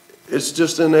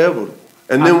just inevitable.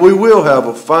 And then we will have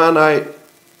a finite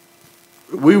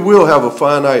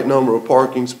number of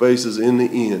parking spaces in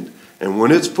the end. And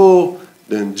when it's full,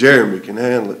 then Jeremy can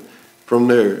handle it from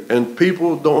there. And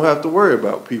people don't have to worry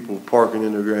about people parking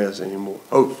in their grass anymore,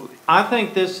 hopefully. I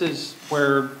think this is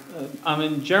where, I'm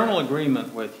in general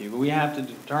agreement with you. We have to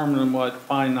determine what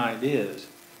finite is.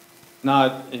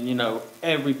 Not,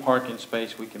 every parking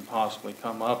space we can possibly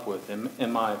come up with,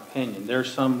 in my opinion.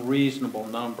 There's some reasonable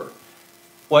number.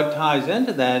 What ties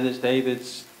into that is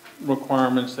David's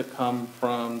requirements that come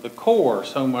from the Corps,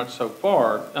 so much so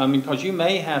far. I mean, because you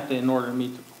may have to, in order to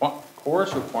meet the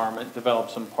Corps requirement, develop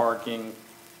some parking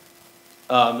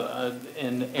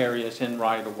in areas in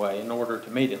right-of-way in order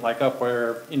to meet it. Like up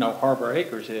where, Harbor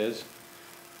Acres is,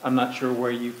 I'm not sure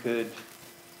where you could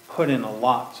put in a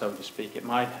lot, so to speak. It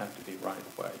might have to be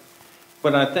right-of-way.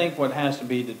 But I think what has to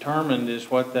be determined is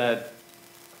what that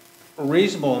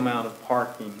reasonable amount of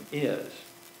parking is.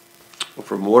 Well,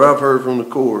 from what I've heard from the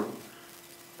Corps,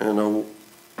 and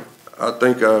I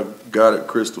think I got it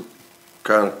crystal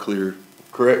kind of clear.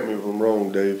 Correct me if I'm wrong,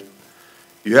 Dave.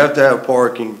 You have to have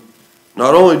parking.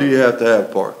 Not only do you have to have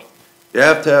parking, you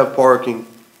have to have parking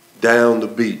down the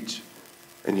beach.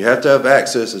 And you have to have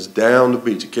accesses down the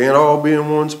beach. It can't all be in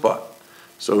one spot.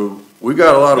 So we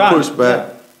got a lot of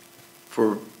pushback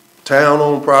for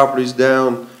town-owned properties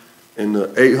down in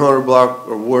the 800 block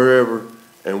or wherever,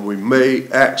 and we may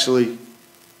actually,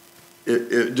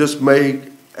 it just may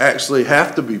actually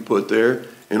have to be put there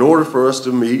in order for us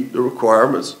to meet the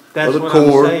requirements of the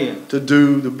Corps to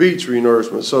do the beach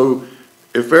renourishment. So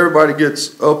if everybody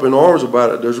gets up in arms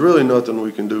about it, there's really nothing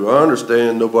we can do. I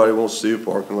understand nobody wants to see a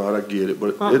parking lot. I get it,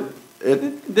 but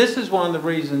this is one of the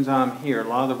reasons I'm here. A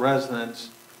lot of the residents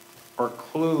are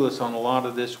clueless on a lot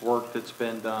of this work that's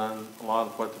been done, a lot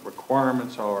of what the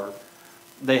requirements are.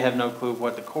 They have no clue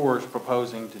what the Corps is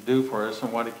proposing to do for us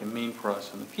and what it can mean for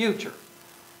us in the future.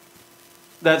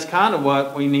 That's kind of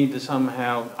what we need to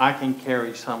somehow, I can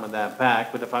carry some of that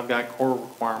back, but if I've got Corps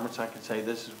requirements, I can say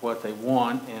this is what they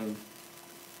want, and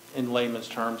in layman's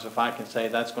terms, if I can say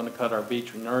that's going to cut our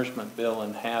beach renourishment bill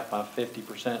in half by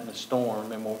 50% in a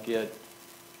storm, and we'll get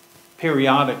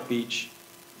periodic beach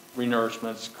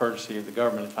renourishments courtesy of the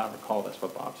government, if I recall, that's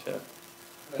what Bob said.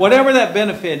 whatever that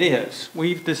benefit is,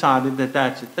 we've decided that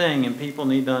that's a thing, and people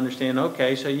need to understand,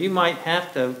 okay, so we might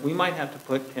have to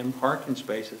put 10 parking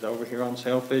spaces over here on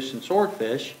sailfish and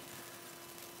swordfish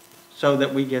so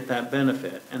that we get that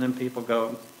benefit, and then people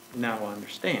go, now I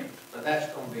understand. But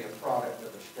that's gonna be a product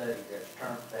of a study that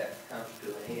comes to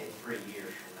an end 3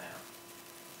 years from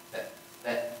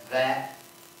now. That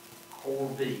core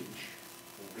beach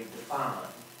will be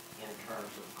defined in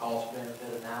terms of cost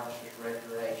benefit analysis,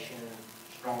 recreation,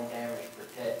 storm damage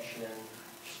protection,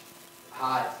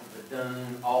 height of the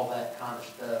dune, all that kind of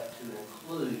stuff to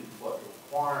include what the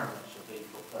requirements will be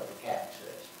for public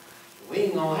access. We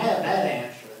ain't gonna have that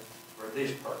answer for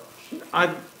this purpose.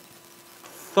 I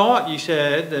thought you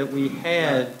said that we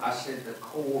had, I said the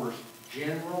Corps'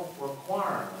 general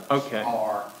requirements Okay.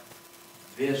 are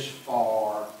this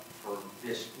far for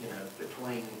this,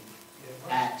 between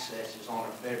accesses on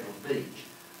a federal beach.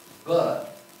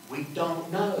 But we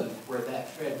don't know where that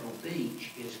federal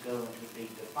beach is going to be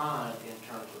defined in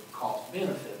terms of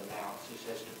cost-benefit analysis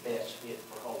as to best fit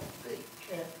for Holden Beach.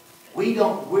 We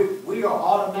are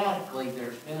automatically,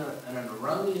 there's been an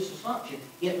erroneous assumption,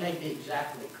 it may be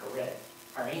exactly correct.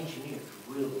 Our engineer's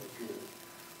really good,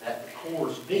 that the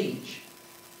Corps Beach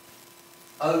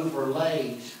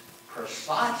overlays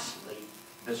precisely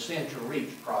the Central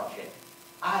Reach project.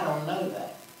 I don't know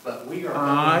that, but we are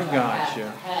going to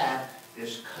have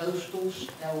this coastal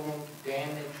stone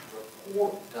damage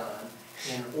report done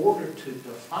in order to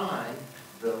define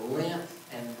the length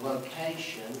and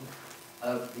location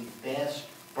of the best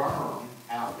berm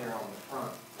out there on the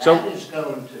front. That is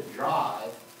going to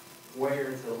drive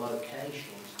where the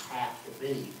locations have to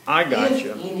be. I got if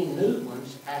you. Any new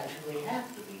ones actually have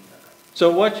to be done. So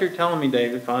what you're telling me,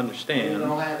 Dave, if I understand. We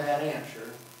don't have that answer.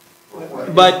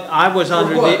 But I was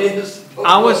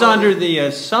under the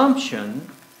assumption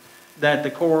that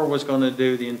the Corps was going to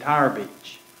do the entire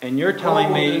beach. And you're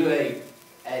telling me. We'll do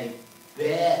a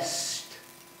best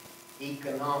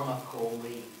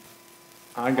economically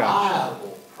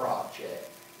viable project.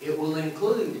 It will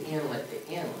include inlet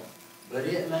to inlet, but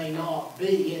it may only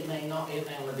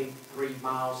be 3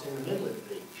 miles in the middle of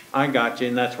the beach. I got you,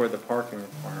 and that's where the parking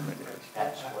requirement is.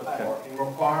 That's what the parking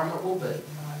requirement will be.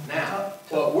 Now,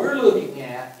 what we're looking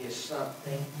at is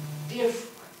something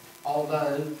different,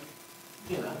 although,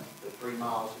 the 3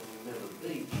 miles in the middle of the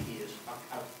beach is,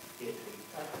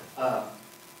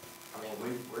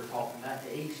 we're talking about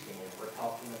the east end, we're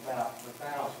talking about the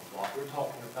 1,000 block, we're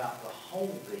talking about the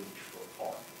whole beach for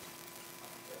parking.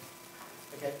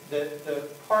 Okay, the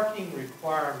parking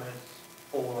requirements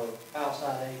for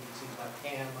outside agencies like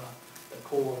CAMA, the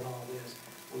Corps and all this,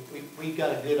 we've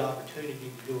got a good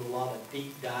opportunity to do a lot of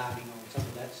deep diving on some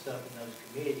of that stuff in those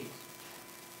committees.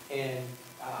 And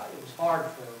it was hard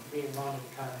for me and Rhonda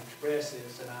to kind of express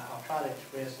this, and I'll try to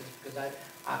express this because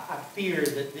I fear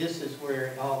that this is where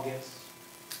it all gets,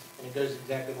 and it goes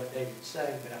exactly what David's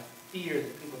saying, but I fear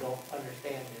that people don't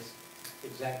understand this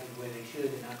exactly the way they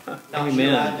should, and I'm not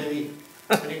sure I do either.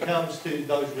 When it comes to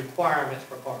those requirements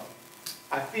for parking,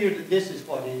 I fear that this is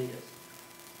what it is.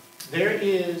 There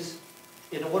is,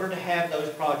 in order to have those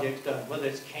projects done, whether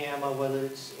it's CAMA, whether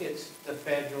it's the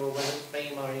federal, whether it's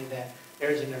FEMA or any of that,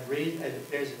 there's an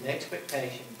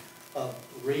expectation of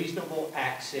reasonable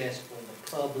access for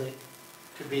the public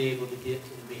to be able to get to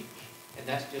the beach. And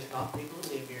that's just not people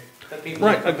who live here, but people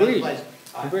who live in other places.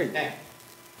 Agreed. Now,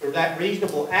 for that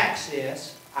reasonable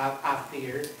access, I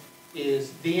fear,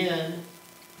 is then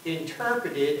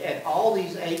interpreted at all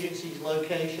these agencies'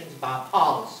 locations by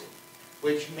policy,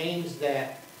 which means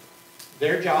that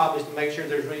their job is to make sure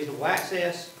there's reasonable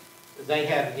access. They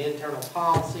have an internal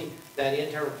policy. That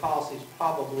internal policy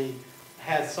probably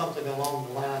has something along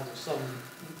the lines of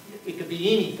it could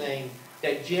be anything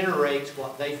that generates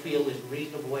what they feel is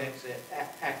reasonable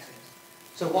access.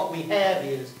 So what we have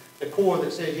is the Corps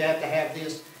that says you have to have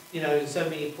this, in so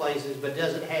many places, but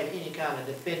doesn't have any kind of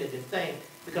definitive thing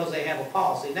because they have a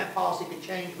policy. And that policy could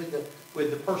change with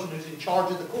the person who's in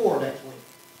charge of the Corps next week.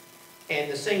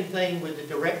 And the same thing with the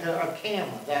director of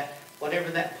CAMA, that whatever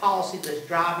that policy that's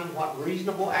driving what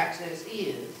reasonable access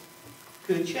is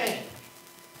could change.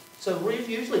 So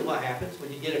usually what happens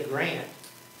when you get a grant,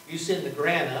 you send the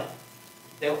grant up,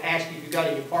 they'll ask you if you got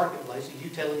any parking places, you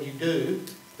tell them you do,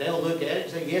 they'll look at it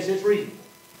and say, yes, it's reasonable.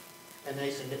 And they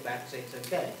send it back and say it's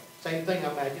okay. Same thing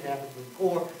I imagine happens with the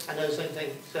Corps. I know the same thing,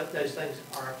 except those things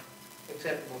are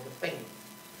acceptable to FEMA.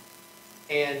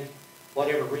 And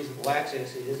whatever reasonable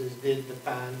access is then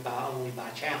defined only by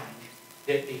challenge.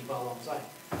 That be all I'm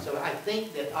saying. So I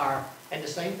think that and the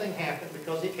same thing happened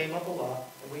because it came up a lot,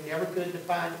 and we never could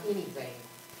define anything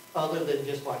other than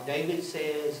just what David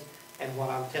says and what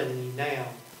I'm telling you now.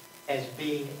 as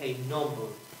being a number.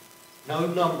 No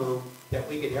number that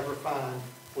we could ever find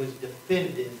was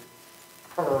definitive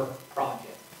per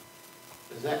project.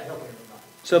 Does that help everybody?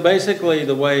 So basically,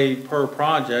 the way per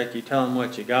project, you tell them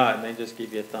what you got, and they just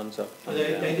give you a thumbs up. So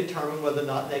they determine whether or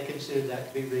not they consider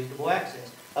that to be reasonable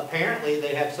access. Apparently,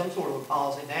 they have some sort of a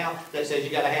policy now that says you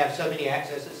gotta have so many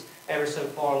accesses ever so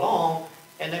far along,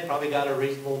 and they probably got a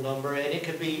reasonable number, and it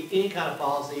could be any kind of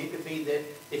policy. It could be that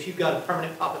if you've got a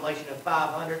permanent population of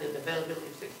 500 and the availability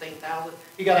of 16,000,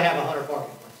 you gotta have 100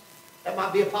 parking places. That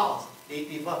might be a policy,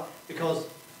 because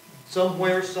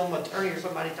somewhere, some attorney or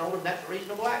somebody told them that's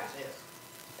reasonable access.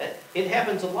 It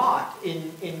happens a lot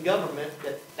in government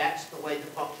that that's the way the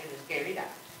function is carried out.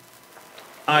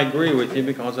 I agree with you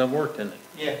because I've worked in it.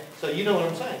 Yeah, so you know what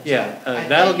I'm saying. Yeah, So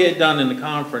that'll get done in the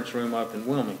conference room up in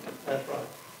Wilmington. That's right,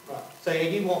 right. So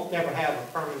you won't never have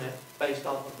a permanent based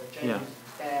off of the Yeah. changes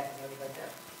in staff and everything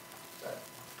else. So,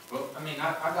 Well, I mean,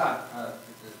 I got, the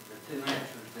two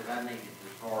answers that I needed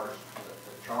as far as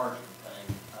the charging thing.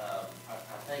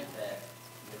 I think that,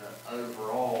 you know,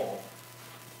 overall,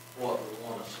 what we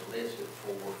want to solicit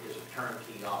for is a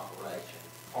turnkey operation.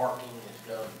 Parking is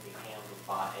going to be handled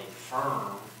by a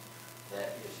firm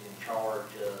that is in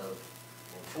charge of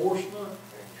enforcement,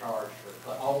 they're in charge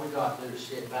for, all we got to do is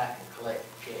sit back and collect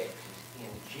checks is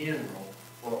in general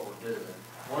what we're doing.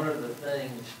 One of the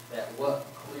things that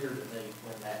wasn't clear to me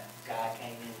when that guy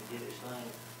came in and did his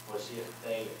thing was if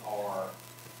they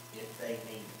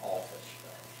need office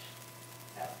space.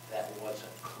 Now, that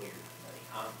wasn't clear to me.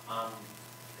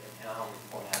 And I only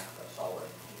point out because I saw it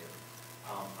in here.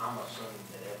 I'm assuming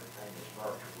that everything is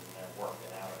virtual and they're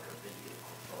working out of their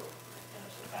vehicle for, and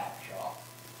it's a back shop.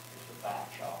 It's a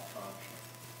back shop function.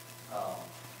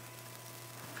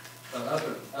 But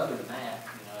other than that,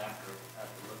 you know, after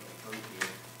looking through here,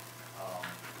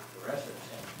 the rest of it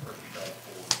seems pretty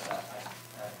straightforward. But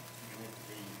I with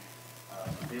the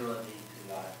ability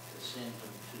to send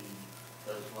them to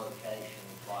those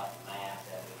locations like the map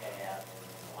that we have and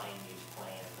the land use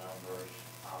plan numbers,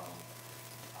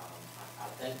 I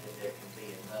think that there can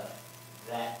be enough,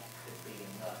 that could be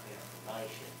enough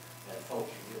information that if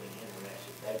folks are really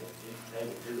interested, they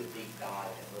would do a deep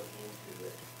dive and look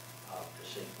into it to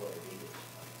see what it is.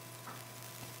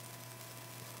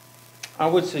 I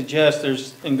would suggest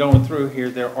in going through here,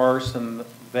 there are some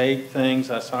vague things.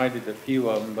 I cited a few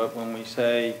of them, but when we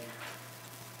say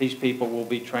these people will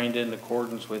be trained in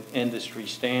accordance with industry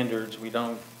standards, we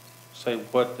don't say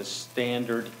what the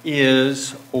standard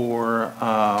is, or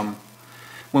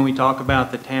when we talk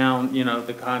about the town, you know,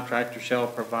 the contractor shall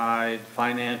provide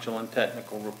financial and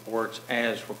technical reports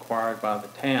as required by the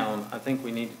town. I think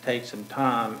we need to take some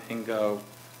time and go,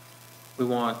 we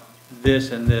want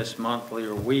this and this monthly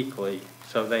or weekly,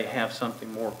 so they have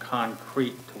something more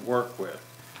concrete to work with.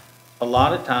 A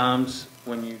lot of times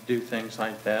when you do things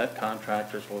like that,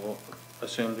 contractors will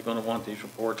assume they're going to want these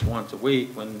reports once a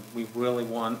week when we really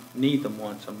need them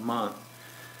once a month.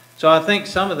 So I think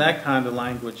some of that kind of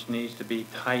language needs to be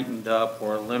tightened up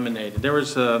or eliminated.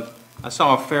 I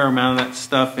saw a fair amount of that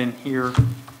stuff in here.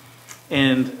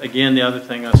 And again, the other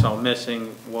thing I saw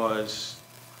missing was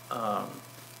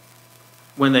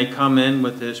when they come in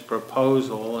with this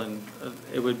proposal, and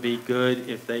it would be good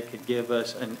if they could give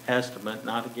us an estimate,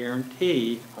 not a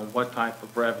guarantee, on what type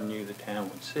of revenue the town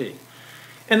would see.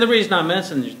 And the reason I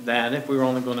mentioned that, if we were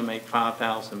only going to make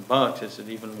 $5,000, is it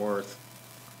even worth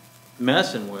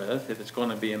messing with? If it's going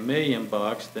to be $1 million,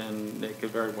 then it could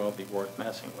very well be worth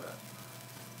messing with.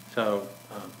 So,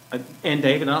 and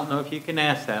David, I don't know if you can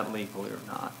ask that legally or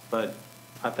not, but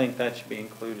I think that should be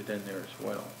included in there as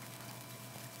well.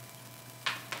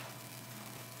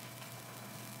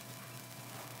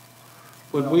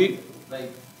 Would we? They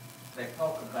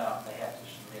talk about they have to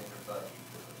submit their budget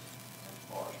to us as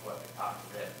far as what the type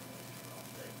of revenue is going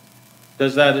to be.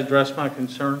 Does that address my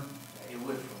concern? It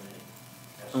would for me.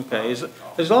 That's Okay,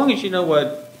 as long as you know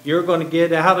what you're going to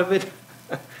get out of it,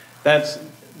 that's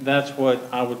what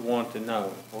I would want to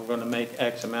know. We're going to make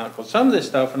X amount. Because some of this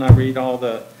stuff, when I read all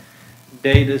the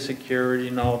data security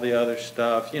and all the other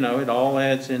stuff, you know, it all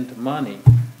adds into money.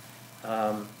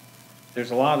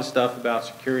 There's a lot of stuff about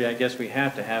security. I guess we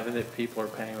have to have it if people are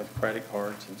paying with credit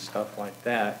cards and stuff like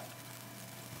that.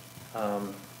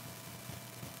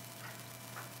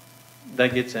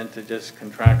 That gets into just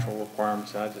contractual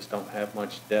requirements I just don't have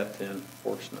much depth in,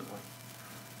 fortunately.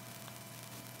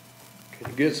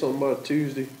 Can you get something by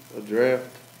Tuesday, a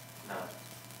draft? No.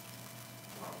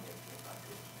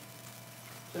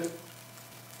 So, getting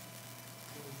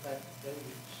back to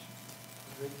David's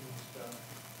original stuff,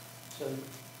 so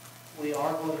we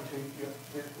are going to,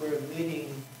 we're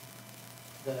meeting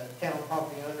the town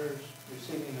property owners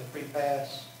receiving the free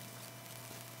pass.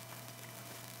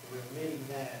 We're omitting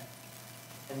that.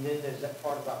 And then there's that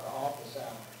part about the office hours. I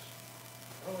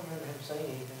don't remember him saying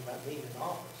anything about being in the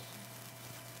office.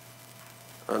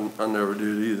 I never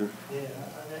did either. Yeah, I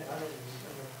don't remember.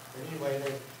 But anyway,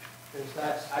 there's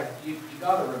that stuff. You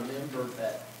gotta remember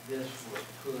that this was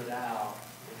put out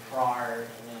prior,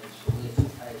 and then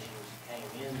solicitations came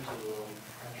into them,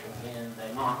 and then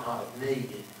they might not have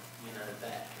needed,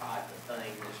 that type of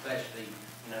thing, especially,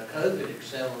 COVID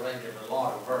accelerated a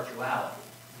lot of virtuality,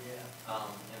 Yeah.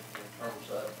 in terms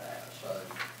of that, so.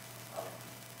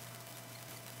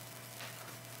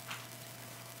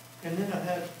 And then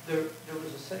there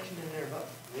was a section in there about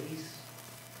lease,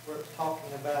 where it's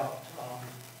talking about,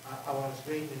 I was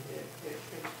reading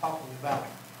it's talking about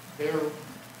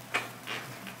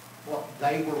what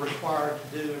they were required to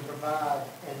do and provide,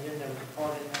 and then there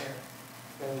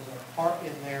was a part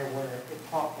in there where it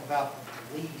talked about the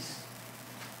lease,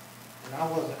 and I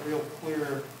wasn't real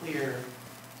clear.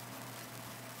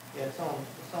 Yeah, it's on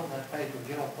that page where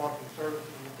general parking services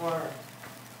required.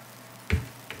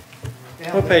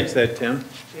 What page is that, Tim?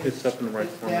 It's up in the right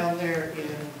It's corner. down there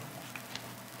in,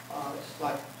 it's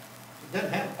like, it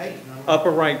doesn't have a page number.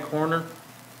 Upper right corner?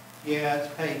 Yeah,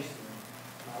 it's page,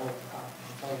 I'll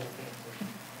tell you, I can't see.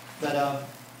 But,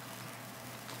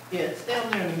 yeah, it's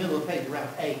down there in the middle of the page around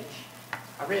H.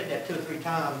 I read that 2 or 3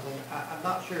 times, and I'm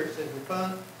not sure. It says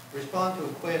respond to a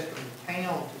request from the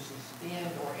town to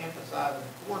suspend or emphasize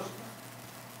enforcement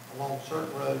along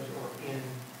certain roads or in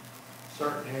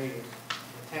certain areas.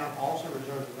 The town also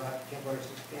reserves the right to temporarily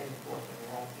suspend enforcement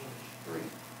along any street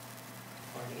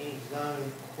or in any zone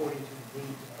according to the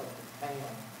needs of the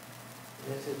town.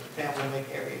 And this is the town will make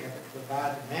every effort to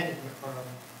provide the management firm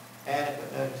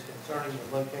adequate notice concerning the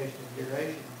location and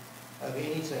duration of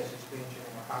any such suspension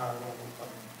or higher level of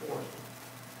enforcement.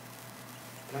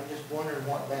 And I'm just wondering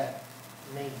what that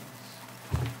means.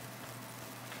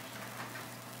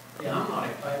 Yeah, I'm not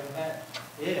in favor of that.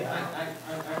 Yeah. I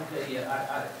tell you,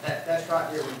 that's right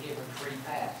there, we give them free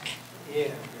passes.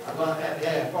 Yeah. I'm gonna have to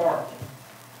pay parking,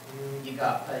 you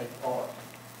got paid parking.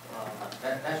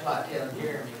 That's like telling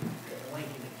Jeremy,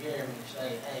 winking at Jeremy and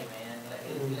saying, hey, man,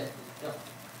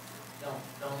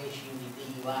 don't issue any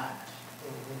DUIs.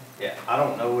 Yeah, I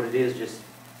don't know what it is, just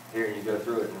hearing you go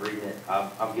through it and reading it.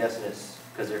 I'm guessing it's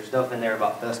because there's stuff in there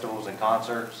about festivals and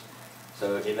concerts.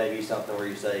 So it may be something where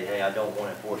you say, hey, I don't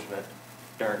want enforcement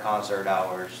during concert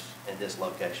hours in this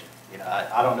location.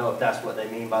 I don't know if that's what they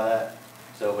mean by that.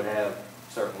 So it would have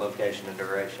certain location and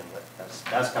duration, but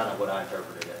that's kind of what I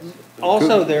interpret it as.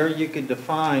 Also there, you could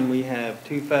define, we have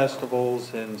 2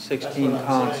 festivals and 16 That's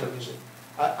what I'm saying. concerts.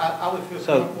 I would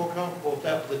feel more comfortable if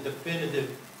that was a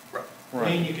definitive, Right.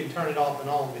 mean you can turn it off and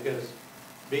on, because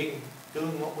doing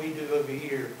what we do over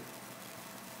here,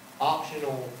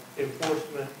 optional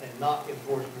enforcement and not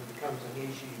enforcement becomes an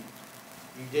issue.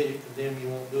 You did it for them, you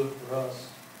won't do it for us.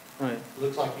 Right.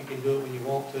 Looks like you can do it when you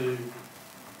want to,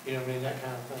 that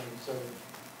kind of thing. So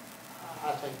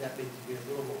I think that needs to be a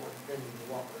little more definitive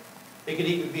to what it could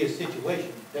even be a situation.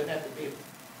 It doesn't have to be, it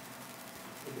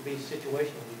could be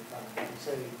situationally defined. You could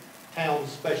say town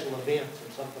special events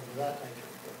or something of that nature,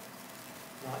 but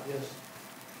not just,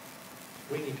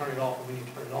 we need to turn it off and we need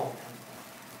to turn it on.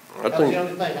 That's the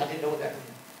only thing, I didn't know what that meant.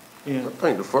 Yeah. I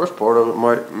think the first part of it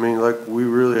might mean like we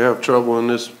really have trouble in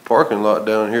this parking lot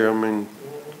down here. I mean,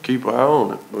 keep an eye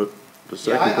on it, but the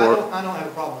second part. I don't have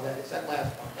a problem with that, it's that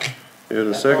last part. Yeah, the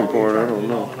That second part where part, I you turn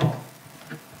don't it on know. and off.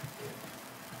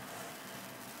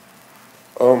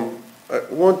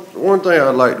 One thing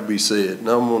I'd like to be said, and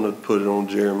I'm gonna put it on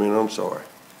Jeremy, and I'm sorry.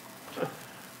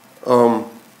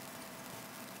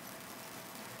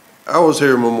 I was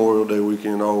here Memorial Day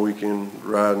weekend, all weekend,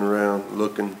 riding around,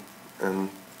 looking and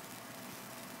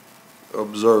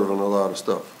observing a lot of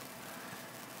stuff.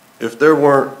 If there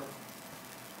weren't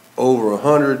over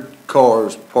 100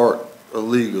 cars parked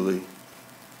illegally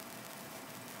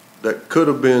that could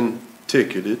have been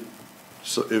ticketed,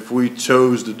 so if we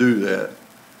chose to do that,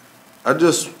 I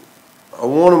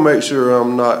want to make sure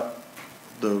I'm not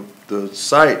the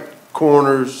site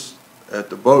corners at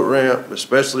the boat ramp,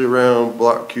 especially around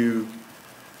Block Q.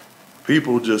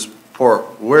 People just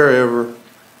park wherever.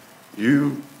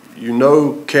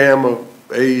 CAMA,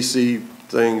 AEC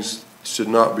things should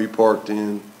not be parked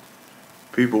in.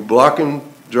 People blocking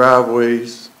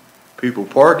driveways, people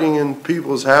parking in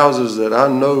people's houses that I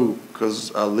know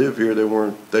because I live here, they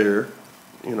weren't there,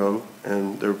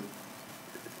 and they're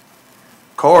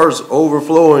cars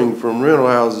overflowing from rental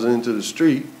houses into the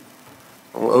street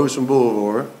on Ocean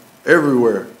Boulevard,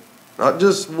 everywhere, not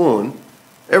just one,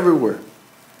 everywhere.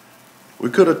 We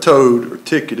could have towed or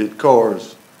ticketed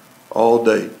cars all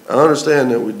day. I understand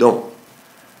that we don't.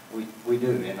 We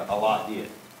do, and a lot did.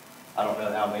 I don't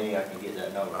know how many I can get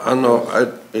that number. I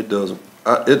know, it doesn't.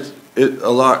 A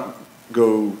lot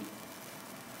go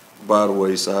by the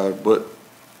wayside, but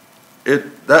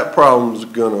that problem's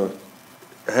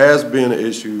has been an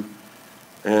issue,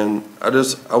 and I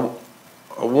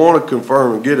want to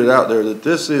confirm and get it out there that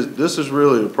this is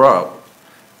really a problem.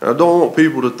 And I don't want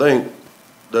people to think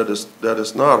that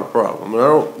it's not a problem. And I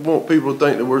don't want people to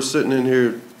think that we're sitting in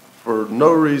here for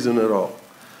no reason at all.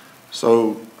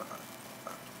 So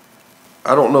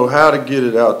I don't know how to get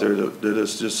it out there that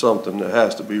it's just something that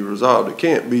has to be resolved. It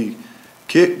can't be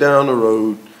kicked down the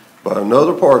road by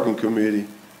another parking committee.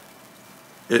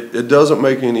 It doesn't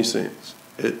make any sense.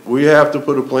 We have to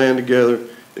put a plan together.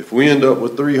 If we end up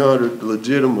with 300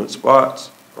 legitimate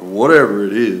spots or whatever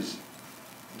it is,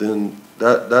 then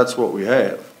that's what we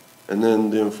have. And then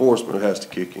the enforcement has to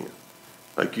kick in.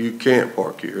 Like, you can't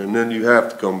park here, and then you have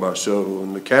to come by shuttle,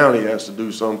 and the county has to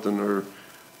do something, or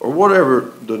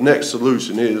whatever the next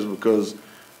solution is, because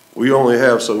we only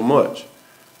have so much.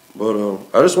 But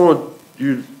I just want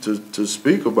you to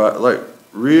speak about, like,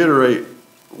 reiterate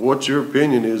what your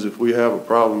opinion is if we have a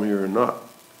problem here or not,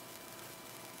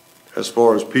 as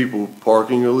far as people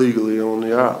parking illegally on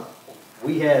the island.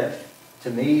 To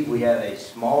me, we have a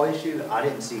small issue. I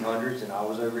didn't see hundreds, and I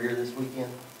was over here this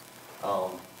weekend.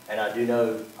 And I do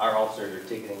know our officers are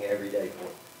ticketing every day for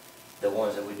it, the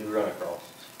ones that we do run across.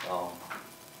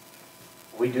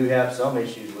 We do have some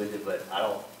issues with it, but I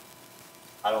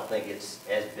don't think it's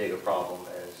as big a problem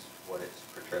as what it's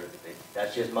portrayed to be.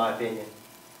 That's just my opinion.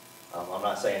 I'm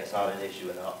not saying it's not an issue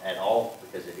at all,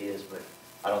 because it is, but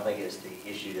I don't think it's the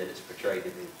issue that it's portrayed to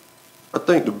be. I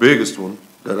think the biggest one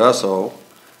that I saw,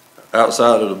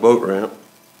 outside of the boat ramp,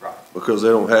 Right. because they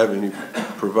don't have any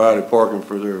provided parking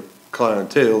for their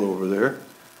clientele over there,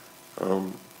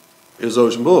 is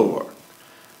Ocean Boulevard.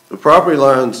 The property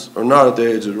lines are not at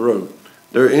the edge of the road.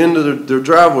 Their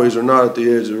driveways are not at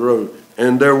the edge of the road,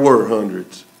 and there were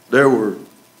hundreds.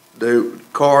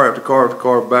 Car after car after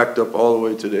car backed up all the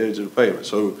way to the edge of the pavement.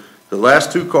 So the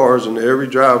last two cars in every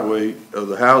driveway of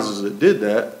the houses that did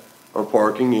that are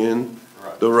parking in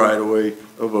the right-of-way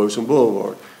of Ocean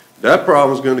Boulevard. That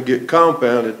problem is going to get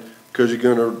compounded because you're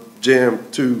going to jam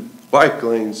 2 bike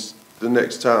lanes the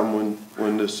next time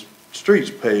when this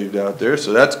street's paved out there.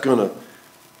 So that's going to,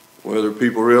 whether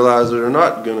people realize it or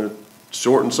not, going to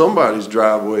shorten somebody's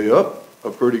driveway up a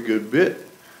pretty good bit.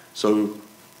 So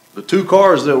the 2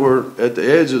 cars that were at the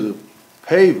edge of the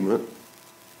pavement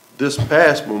this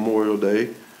past Memorial Day,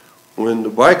 when the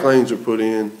bike lanes were put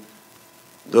in,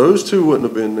 those 2 wouldn't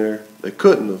have been there. They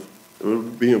couldn't have. It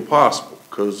would be impossible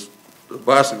because the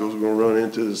bicycles were going to run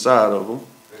into the side of them.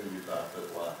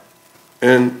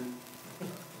 And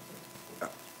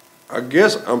I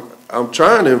guess I'm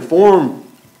trying to inform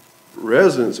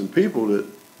residents and people that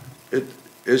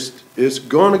it's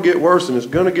going to get worse, and it's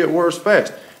going to get worse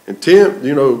fast. And Tim,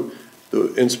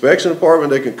 the inspection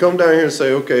department, they can come down here and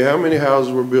say, okay, how many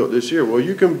houses were built this year? Well,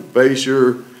 you can base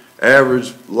your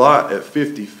average lot at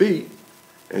 50 feet,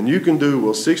 and you can do,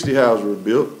 well, 60 houses were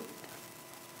built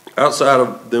outside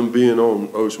of them being on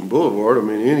Ocean Boulevard. I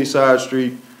mean, any side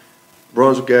street,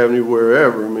 Brunswick Avenue,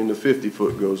 wherever, I mean, the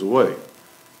 50-foot goes away.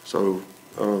 So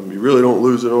you really don't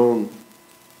lose it on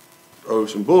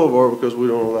Ocean Boulevard because we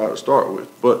don't allow it to start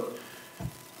with. But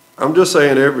I'm just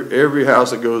saying, every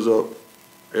house that goes up,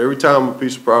 every time a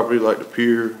piece of property like the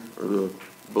pier or the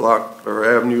block or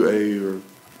Avenue A or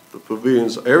the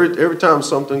pavilions, every time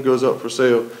something goes up for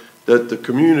sale that the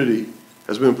community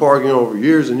has been parking over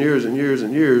years and years and years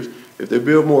and years, if they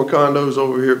build more condos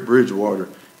over here at Bridgewater,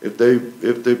 if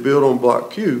they build on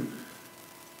Block Q,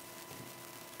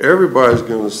 everybody's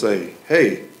going to say,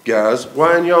 hey, guys,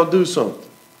 why didn't y'all do something?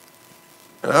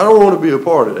 And I don't want to be a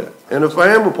part of that. And if I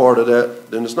am a part of that,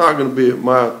 then it's not going to be at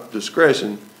my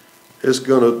discretion. They're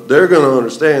going to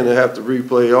understand and have to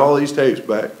replay all these tapes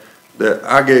back that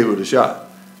I gave it a shot.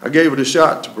 I gave it a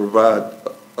shot to provide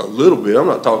a little bit. I'm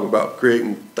not talking about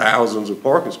creating thousands of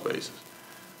parking spaces.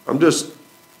 I'm just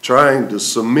trying to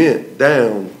cement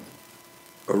down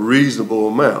a reasonable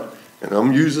amount. And I'm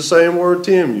going to use the same word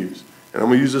Tim used. And I'm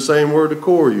going to use the same word the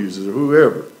Corps uses, or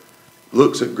whoever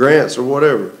looks at grants or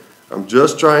whatever. I'm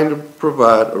just trying to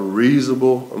provide a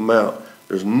reasonable amount.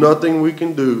 There's nothing we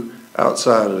can do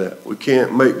outside of that. We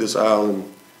can't make this island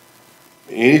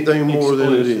anything more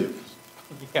than it is.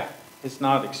 Yeah, it's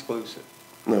not exclusive.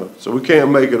 No, so we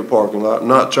can't make it a parking lot. I'm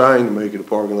not trying to make it a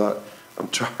parking lot. I'm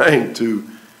trying to,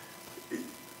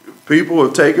 people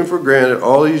have taken for granted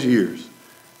all these years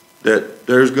that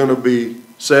there's going to be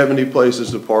 70 places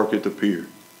to park at the pier.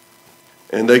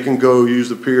 And they can go use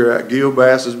the pier at, Gil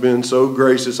Bass has been so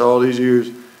gracious all these years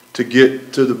to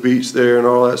get to the beach there and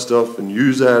all that stuff and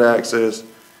use that access.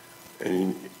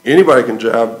 And anybody can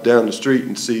drive down the street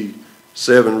and see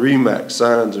 7 Remax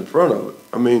signs in front of it.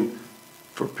 I mean,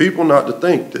 for people not to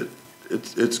think that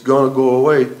it's gonna go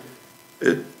away,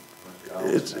 that's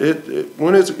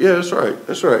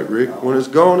right, Rick. When it's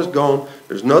gone, it's gone.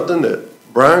 There's nothing that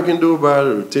Brian can do about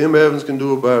it, or Tim Evans can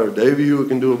do about it, or Davey Hewitt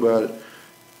can do about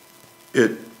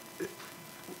it.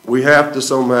 We have to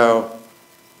somehow,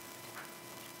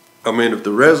 I mean, if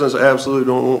the residents absolutely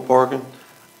don't want parking,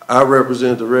 I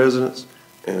represent the residents,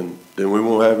 and then we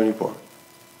won't have any parking.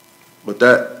 But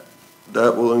that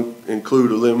will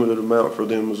include a limited amount for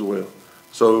them as well.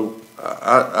 So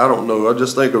I don't know. I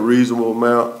just think a reasonable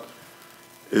amount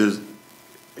is,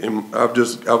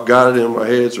 I've got it in my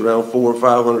head, it's around 400 or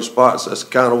 500 spots. That's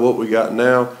kind of what we got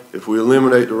now. If we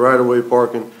eliminate the right-of-way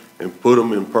parking and put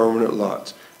them in permanent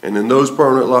lots. And in those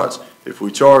permanent lots, if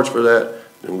we charge for that,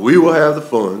 then we will have the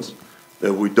funds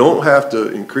that we don't have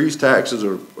to increase taxes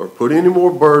or put any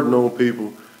more burden on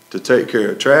people to take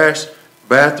care of trash,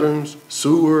 bathrooms,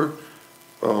 sewer,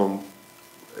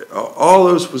 all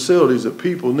those facilities that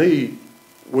people need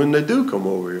when they do come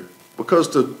over here. Because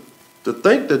to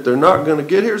think that they're not gonna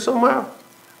get here somehow,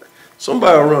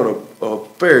 somebody will run a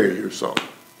ferry or something.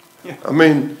 Yeah. I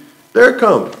mean, they're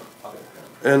coming.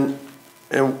 And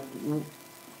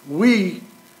we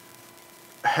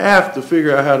have to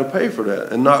figure out how to pay for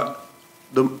that, and not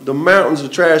the mountains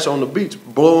of trash on the beach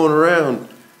blowing around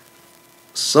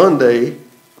Sunday,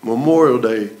 Memorial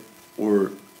Day,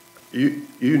 where you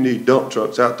need dump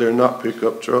trucks out there, not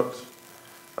pickup trucks.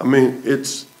 I mean,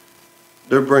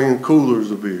 they're bringing coolers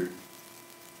of beer,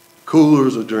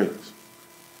 coolers of drinks.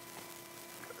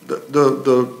 The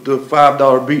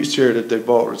 $5 beach chair that they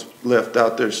bought is left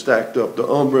out there stacked up. The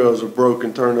umbrellas are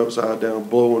broken, turned upside down,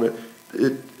 blowing it.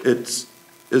 It's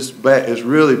bad. It's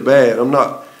really bad.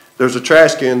 There's a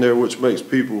trash can there which makes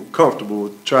people comfortable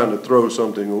with trying to throw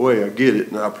something away. I get it,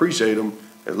 and I appreciate them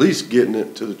at least getting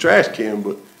it to the trash can,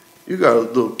 but you got a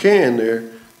little can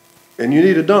there, and you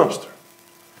need a dumpster.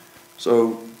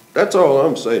 So that's all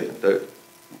I'm saying. That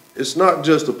it's not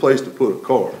just a place to put a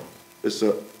car. It's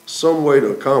some way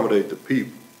to accommodate the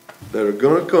people that are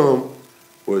gonna come,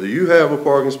 whether you have a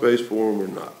parking space for them or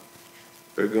not.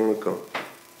 They're gonna come.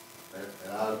 And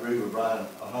I agree with Brian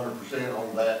 100%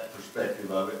 on that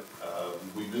perspective of it.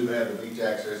 We do have the beach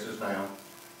accesses now.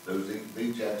 Those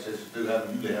beach accesses do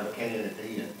usually have a can at the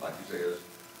end, like he says.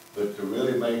 But to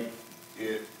really make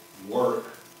it work,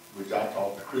 which I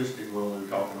talked to Christy when we were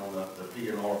talking on the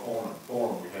P&R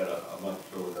forum we had a month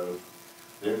or so ago,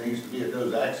 there needs to be, at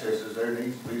those accesses, there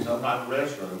needs to be some type of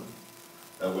restroom,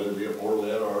 whether it be a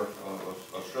portalette or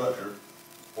a structure.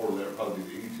 Portalette would probably be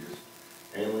the easiest.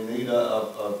 And we need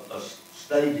a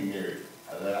staging area.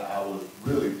 I was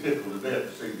really tickled to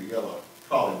death to see the yellow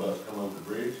trolley bus come over the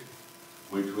bridge,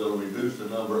 which will reduce the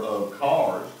number of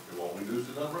cars. It won't reduce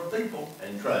the number of people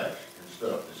and trash and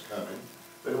stuff that's coming,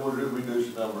 but it will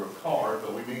reduce the number of cars.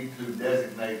 But we need to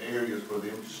designate areas for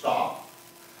them to stop,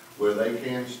 where they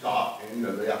can stop. And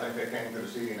I think they came to the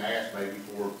city and asked maybe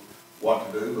for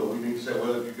what to do, but we need to say,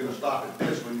 well, if you're going to stop at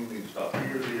this one, you need to stop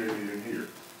here, here, here, and here.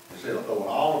 Instead of throwing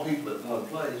all the people at one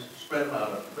place, spread them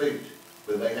out at the beach.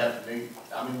 But they have to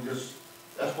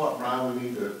that's what, Brian, we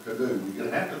need to do. We're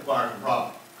going to have to acquire some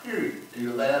property, period.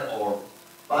 Either that or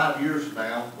 5 years from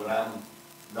now, when I'm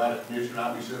not a commissioner,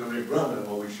 I'll be sitting there grumbling,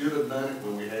 well, we should have done it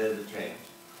when we had the chance.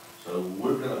 So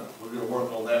we're gonna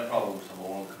work on that problem some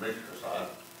more on the commissioner side.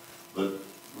 But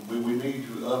we need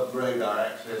to upgrade our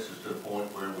accesses to the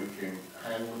point where we can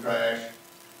handle the trash.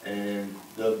 And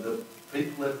the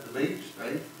people at the beach,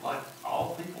 like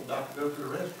all people, got to go to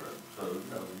the restroom. So, you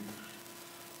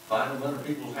find them under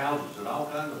people's houses and all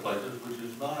kinds of places, which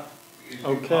is not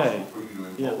impossible for you to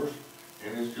enforce.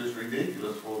 And it's just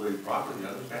ridiculous for the property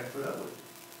owners to have to put up with it.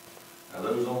 Now,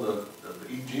 those on the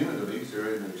each end of the beach,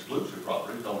 they're in the exclusive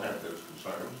properties, don't have those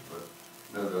concerns, but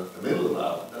the middle of the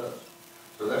island does.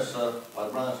 So that's,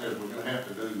 like Brian says, we're going to have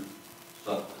to do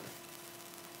something.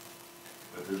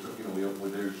 But there's,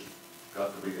 there's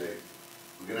got to be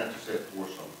we're going to have to set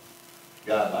forth some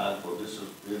guidelines for this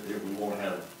if we want to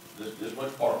have this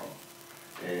much parking.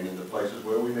 And in the places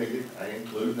where we need it, I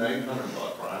include the 800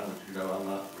 block, Brian, which I'm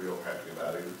not real happy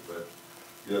about either, but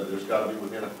there's got to be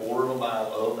within a quarter of a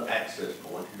mile of the access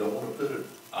point. You don't want to put it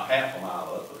a half a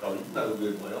mile up, because you know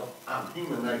good well, I'm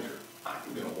human nature. I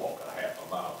ain't going to walk a half a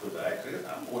mile to the access.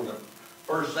 I'm going to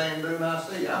first sand dune I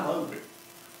see, I'm over it.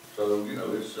 So,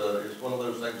 it's one of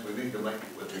those things we need to make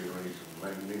it within reason.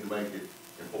 We need to make it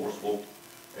enforceable.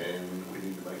 and we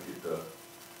need to make it,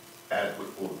 adequate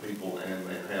for the people and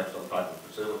have some type of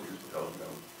facilities, because,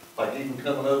 like even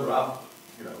coming over,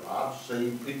 I've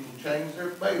seen people change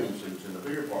their bathing suits in the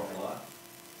beer parking lot.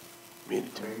 I mean,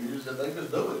 they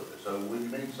just do it, so we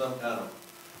need something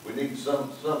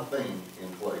in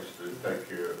place to take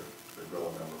care of the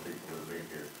growing number of people that are being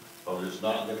here, because it's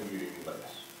not gonna get any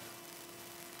less.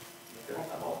 Okay,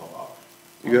 I'm on my box.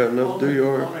 You got enough to do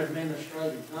your? On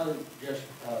administrative note, just,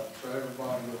 so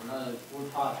everybody will know, we'll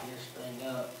type this thing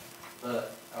up,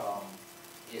 but,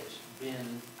 it's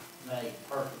been made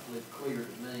perfectly clear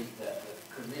to me that the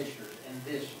commissioners, and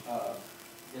this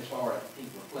RFP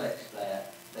reflects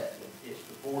that it's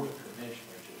the Board of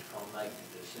Commissioners that's gonna make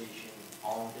the decision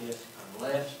on this,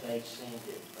 unless they send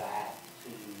it back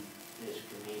to this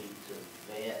committee to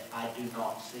vet. I do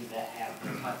not see that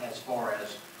happening, as far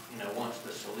as, once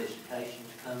the solicitations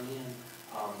come in,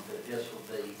 that this will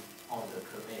be on the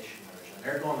commissioners, and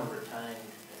they're gonna retain,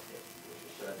 which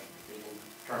is subject to being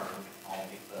determined on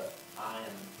it, but I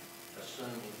am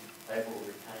assuming they will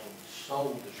retain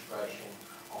sole discretion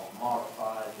on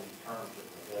modifying in terms of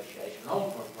negotiation.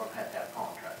 Ultimately, we're gonna have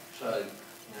contracts. So,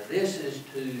 this is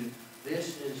to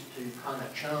kind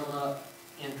of chum up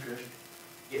interest,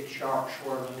 get sharks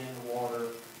swirling in the water,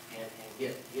 and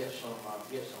get some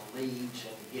leads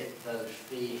and get those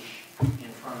fish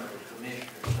in front of the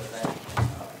commissioners so they can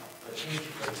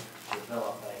potentially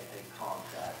develop a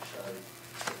contract. So,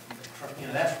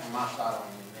 that's from my side on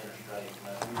the administrative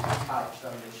matter. We can type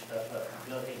some of this stuff up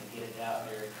and go ahead and get it out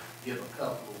there, give a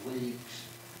couple of weeks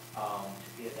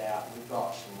to get it out. We've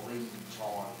got some leads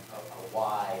on a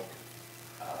wide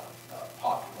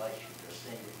population to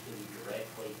send it to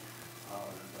directly,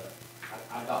 but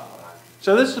I got what I need.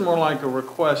 So this is more like a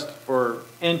request for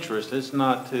interest, it's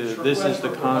not to, this is the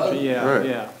contract, yeah, Right.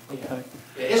 yeah, okay.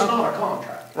 Yeah, it's not a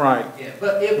contract. Right, Yeah,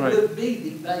 but it Right. would be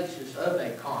the basis of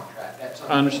a contract. That's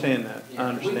I understand that, Yeah, I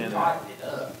understand We that. tighten it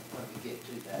up when we get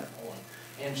to that point.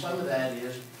 And some of that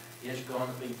is going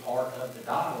to be part of the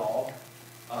dialogue,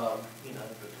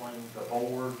 between the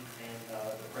board and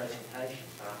the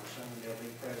presentations. I'm assuming there'll be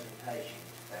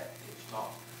presentations, that it's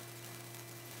not.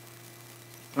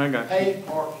 I got you. Paid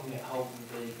parking at Holden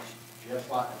Beach,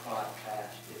 just like the bike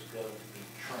pass, is going to be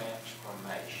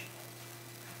transformation.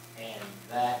 And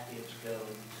that is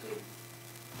going to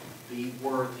be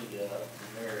worthy of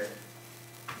merit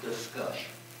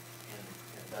discussion. And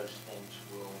those things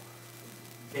will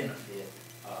benefit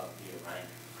the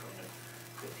arrangement between a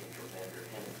potential vendor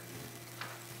and the community.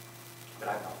 But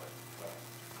I know it.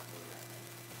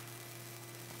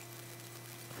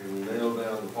 Can we nail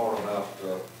down the part about,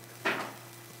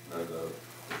 the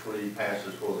free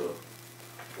passes for the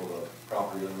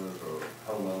property owners or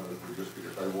homeowners,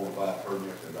 if they want to buy a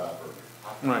permit, they buy a permit?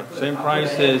 Right, same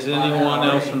price as anyone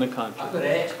else in the I country. put an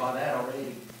X by that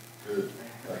already. Good.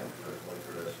 Thank you. Let's wait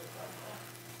for this.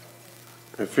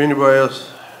 If anybody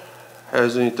else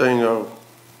has anything,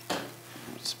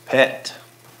 it's Pat.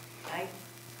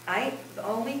 The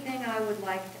only thing I would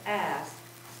like to ask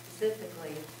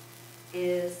specifically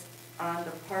is on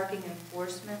the parking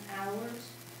enforcement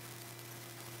hours.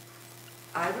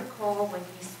 I recall when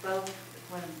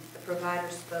the provider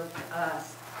spoke to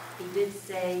us, he did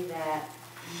say that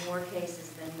in more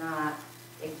cases than not,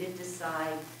 they did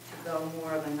decide to go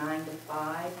more of a 9 to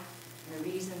 5. And the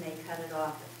reason they cut it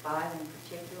off at 5 in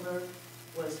particular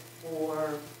was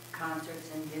for concerts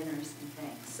and dinners and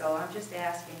things. So I'm just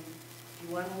asking, do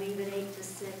you want to leave it 8 to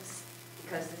 6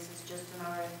 because this is just an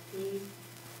RFP?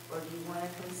 Or do you want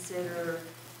to consider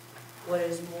what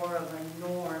is more of a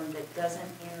norm that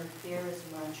doesn't interfere as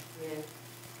much with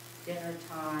dinner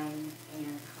time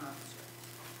and concerts?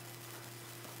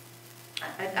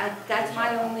 That's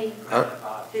my only.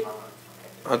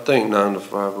 I think 9 to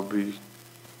 5 would be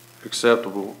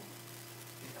acceptable.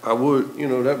 I would,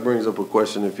 that brings up a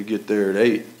question. If you get there at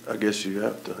 8, I guess you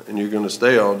have to, and you're going to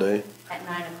stay all day. At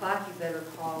 9 o'clock, you better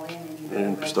call in and you better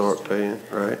And start register. paying,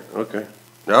 right? Okay.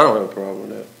 I don't have a problem with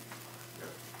that.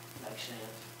 Makes sense.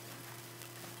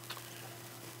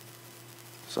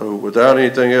 So without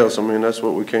anything else, that's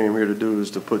what we came here to do,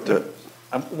 is to put that.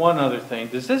 One other thing,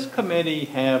 does this committee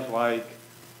have like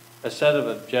a set of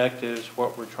objectives,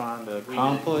 what we're trying to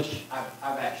accomplish?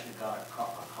 I've actually got a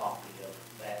copy of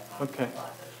that. Okay.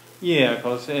 Yeah,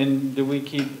 and do we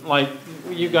keep, like,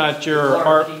 you got your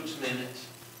Clerk keeps minutes.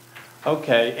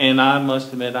 Okay, and I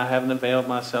must admit, I haven't availed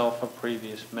myself of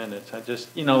previous minutes. I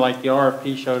just, like the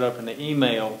RFP showed up in the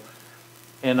email,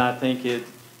 and I think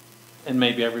and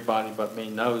maybe everybody but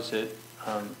me knows it,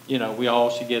 we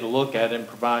all should get a look at it and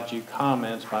provide you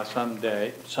comments by some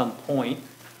point.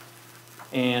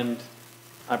 And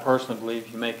I personally believe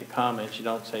if you make a comment, you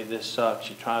don't say this sucks,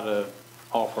 you try to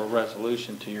offer a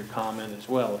resolution to your comment as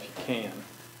well if you can.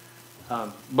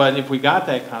 But if we got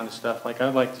that kind of stuff, like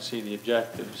I'd like to see the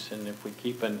objectives, and if we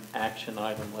keep an action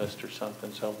item list or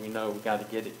something so we know we got to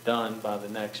get it done by the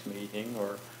next meeting,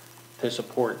 or to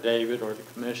support David or the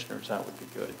commissioners, that would be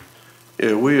good.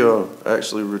 Yeah, we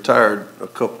actually retired a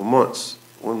couple months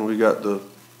when we got the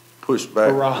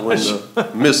pushback, when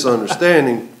the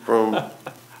misunderstanding from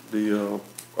the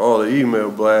all the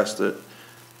email blasts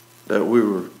that we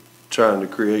were trying to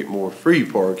create more free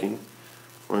parking,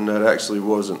 when that actually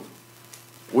wasn't.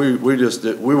 We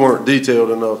weren't detailed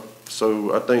enough,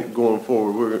 so I think going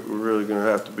forward we're really going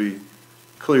to have to be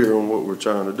clear on what we're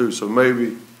trying to do. So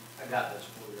maybe I got this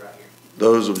for you right here.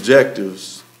 those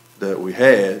objectives that we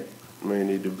had may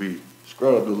need to be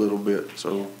scrubbed a little bit.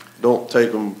 So don't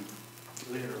take them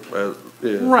as,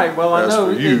 yeah. Right, well, I as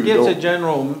know for you, it gives a don't-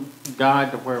 general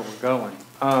guide to where we're going.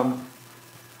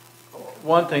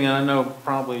 One thing, and I know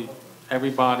probably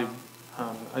everybody,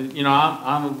 you know,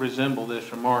 I resemble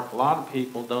this remark. A lot of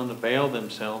people don't avail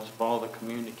themselves of all the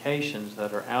communications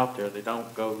that are out there. They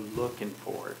don't go looking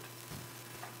for it.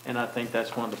 And I think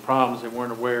that's one of the problems. They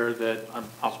weren't aware that,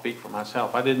 I'll speak for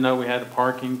myself, I didn't know we had a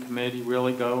parking committee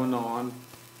really going on.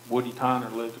 Woody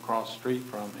Tyner lived across the street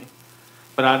from me.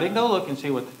 But I did go look and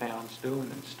see what the town's doing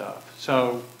and stuff.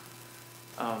 So,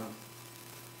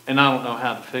 and I don't know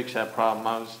how to fix that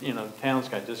problem. You know, the town's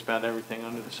got just about everything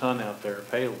under the sun out there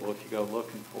available if you go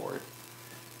looking for it.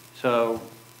 So,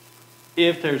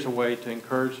 if there's a way to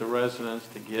encourage the residents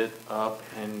to get up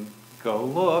and go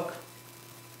look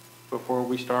before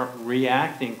we start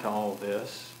reacting to all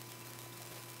this,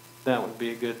 that would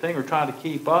be a good thing. Or try to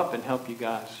keep up and help you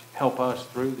guys, help us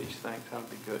through these things. That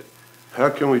would be good. How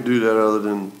can we do that other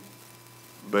than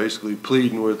basically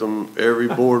pleading with them every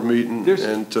board meeting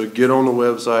and to get on the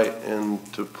website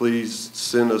and to please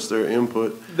send us their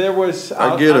input? There was,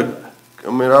 I mean,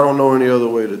 I don't know any other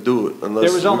way to do it unless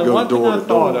there was we only go one thing door I to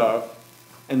thought door. of,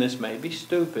 and this may be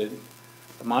stupid,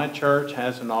 but my church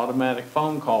has an automatic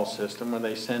phone call system where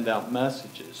they send out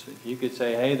messages. If you could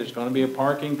say, hey, there's going to be a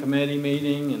parking committee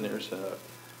meeting, and there's a,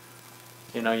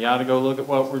 you know, you ought to go look at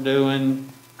what we're doing,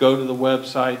 go to the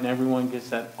website, and everyone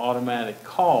gets that automatic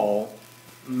call,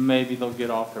 maybe they'll get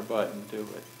off their butt and do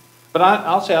it. But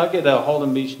I'll say I'll get a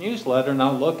Holden Beach newsletter, and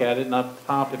I'll look at it, and up the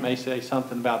top it may say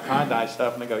something about tie-dye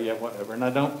stuff, and I go, yeah, whatever. And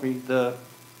I don't read that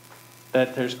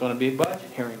there's going to be a budget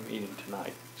hearing meeting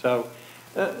tonight. So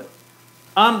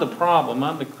I'm the problem.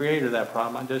 I'm the creator of that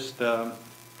problem. I just,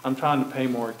 I'm trying to pay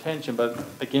more attention. But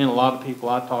again, a lot of people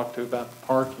I talk to about the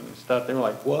parking and stuff, they were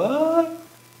like, what?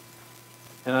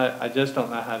 And I just don't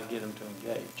know how to get them to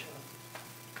engage.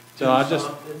 So I just...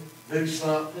 Do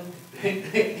something.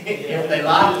 If they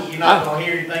like it, you're not gonna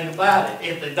hear anything about it.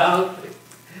 If they don't,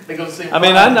 they're gonna see. I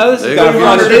mean, I know this has got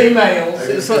 200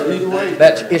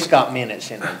 emails. It's got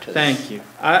minutes in it too. Thank you.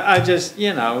 I just,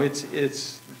 you know,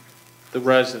 it's the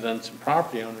residents and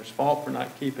property owners' fault for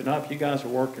not keeping up. You guys are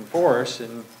working for us,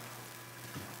 and,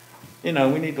 you know,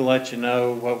 we need to let you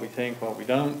know what we think, what we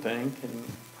don't think, and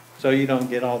so you don't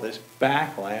get all this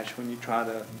backlash when you try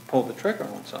to pull the trigger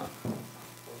on something.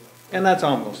 And that's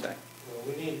all I'm going to say. Well,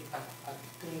 we need, I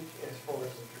think as far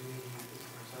as the community is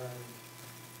concerned,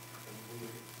 and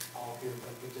we all here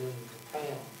representing the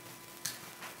town,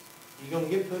 you're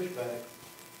gonna get pushback.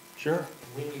 Sure.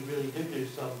 And when you really do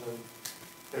something,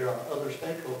 there are other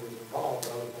stakeholders involved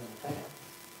other than the town.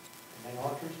 And they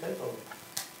are true stakeholders.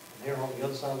 And they're on the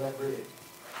other side of that bridge.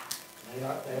 And they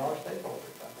are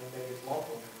stakeholders. I think that is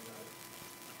lawful in everybody.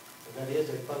 But that is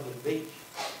a public beach.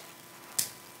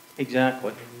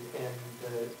 Exactly. And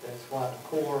that's why the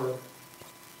Corps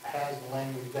has the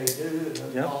language they do, and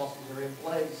those policies are in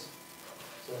place.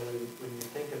 So when you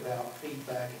think about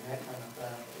feedback and that kind of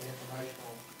stuff, the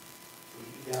informational,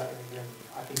 you got to remember.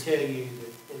 I can tell you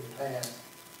that in the past,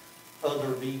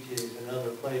 other beaches and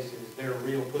other places, their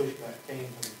real pushback came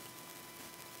from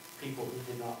people who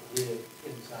did not live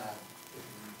inside the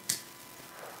community.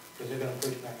 Because they're going to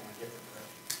push back in a different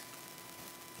direction.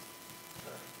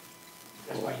 So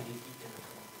that's why you need to keep them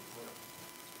informed.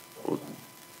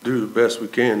 Do the best we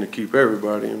can to keep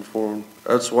everybody informed.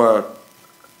 That's why,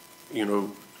 you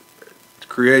know,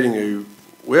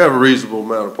 we have a reasonable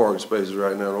amount of parking spaces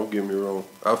right now, don't get me wrong.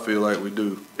 I feel like we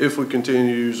do. If we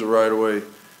continue to use the right of way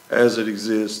as it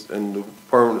exists and the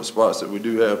permanent spots that we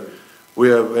do have, we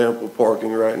have ample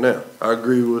parking right now. I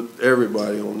agree with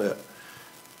everybody on that.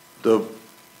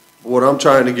 What I'm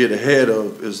trying to get ahead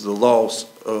of is the loss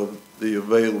of the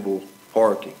available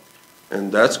parking. And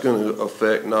that's going to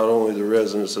affect not only the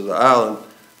residents of the island,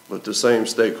 but the same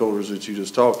stakeholders that you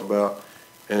just talked about.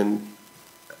 And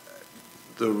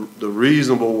the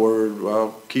reasonable word,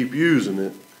 I'll keep using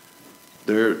it,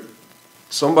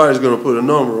 somebody's gonna put a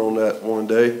number on that one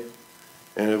day,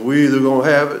 and if we either gonna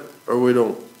have it or we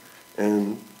don't.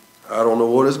 And I don't know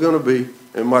what it's gonna be.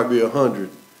 It might be 100.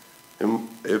 And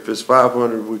if it's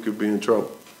 500, we could be in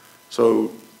trouble.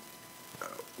 So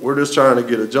we're just trying to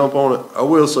get a jump on it. I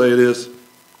will say this,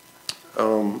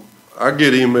 I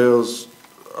get emails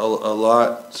a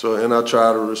lot, and I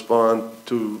try to respond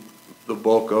to the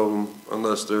bulk of them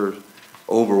unless they're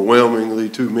overwhelmingly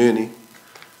too many.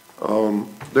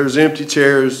 There's empty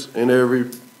chairs in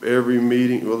every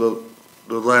meeting. Well,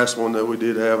 the last one that we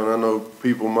did have, and I know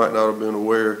people might not have been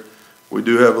aware, we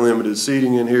do have limited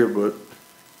seating in here, but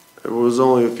there was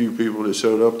only a few people that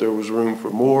showed up. There was room for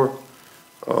more.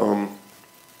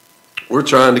 We're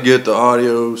trying to get the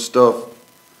audio stuff,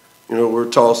 we're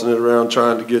tossing it around,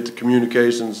 trying to get the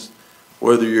communications,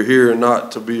 whether you're here or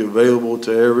not, to be available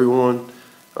to everyone.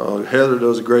 Heather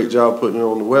does a great job putting it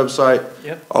on the website.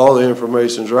 Yep. All the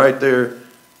information's right there.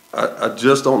 I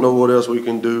just don't know what else we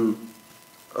can do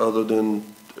other than,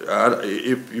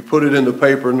 if you put it in the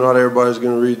paper, not everybody's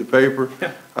gonna read the paper.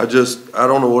 Yeah. I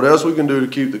don't know what else we can do to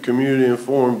keep the community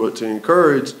informed, but to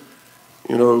encourage,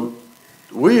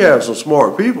 we have some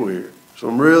smart people here,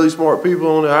 some really smart people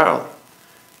on the island.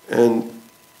 And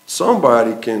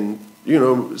somebody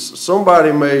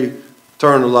may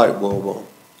turn the light bulb on,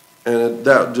 and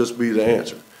that would just be the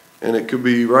answer. And it could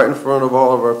be right in front of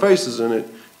all of our faces, and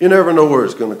you never know where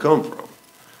it's gonna come from.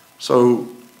 So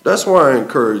that's why I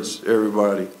encourage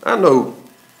everybody. I know,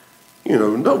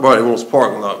 nobody wants a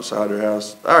parking lot beside their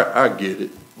house. I get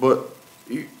it, but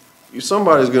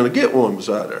somebody's gonna get one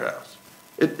beside their house.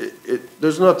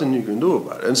 There's nothing you can do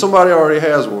about it. And somebody already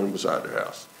has one beside their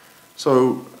house.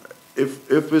 So if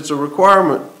it's a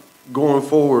requirement going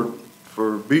forward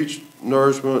for beach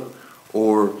nourishment,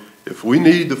 or if we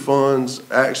need the funds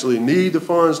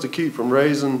to keep from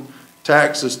raising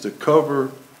taxes to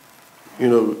cover,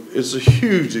 it's a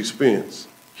huge expense.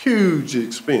 Or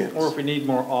if we need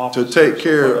more officers. To take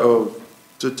care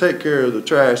of the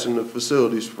trash and the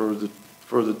facilities for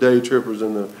the day trippers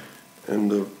and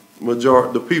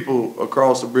the people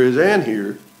across the bridge and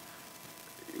here.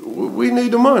 We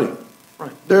need the money.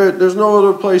 Right. There's no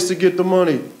other place to get the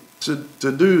money to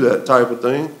do that type of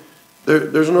thing.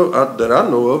 There's no, that I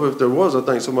know of. If there was, I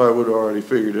think somebody would have already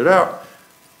figured it out,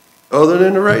 other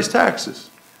than to raise taxes.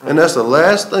 And that's the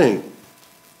last thing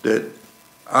that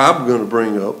I'm gonna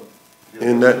bring up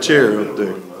in that chair up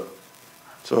there.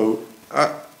 So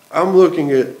I'm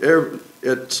looking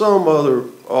at some other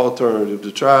alternative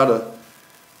to try to,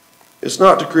 it's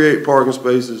not to create parking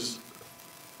spaces,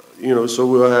 so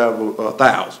we'll have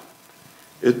 1,000.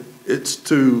 It's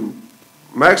to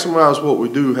maximize what we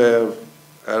do have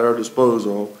at our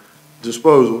disposal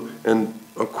and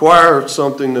acquire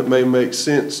something that may make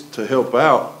sense to help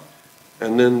out,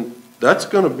 and then that's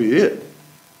gonna be it.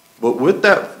 But with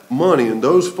that money and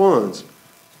those funds,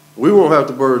 we won't have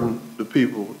to burden the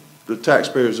people, the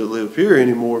taxpayers that live here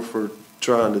anymore for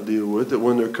trying to deal with it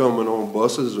when they're coming on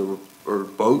buses or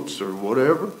boats or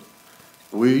whatever.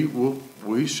 We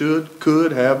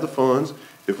could have the funds,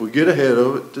 if we get ahead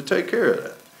of it, to take care of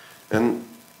that. And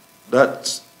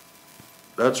that's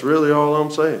really all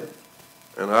I'm saying.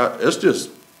 And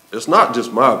it's not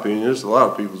just my opinion, it's a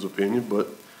lot of people's opinion, but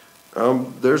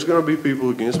there's gonna be people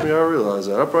against me, I realize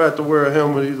that. I probably have to wear a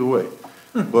helmet either way.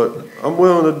 But I'm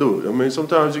willing to do it. I mean,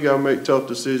 sometimes you gotta make tough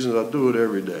decisions. I do it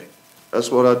every day. That's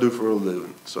what I do for a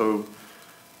living. So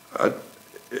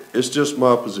it's just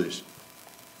my position.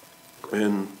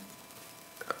 And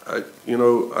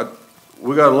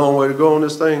we got a long way to go on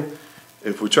this thing.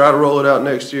 If we try to roll it out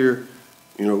next year,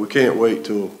 we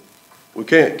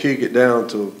can't kick it down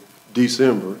till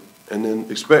December and then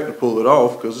expect to pull it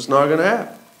off, because it's not gonna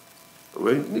happen.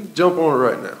 We need to jump on it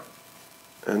right now.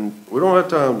 And we don't have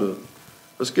time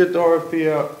let's get the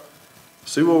RFP out,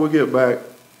 see what we get back,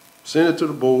 send it to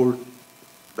the board.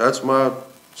 That's my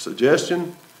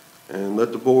suggestion, and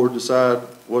let the board decide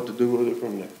what to do with it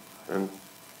from there. And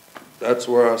that's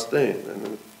where I stand.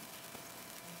 And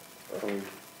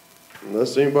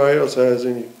unless anybody else has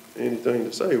anything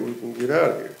to say, we can get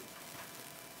out of here.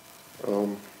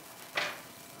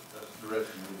 That's the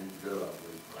direction we need to go, I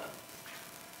believe, right?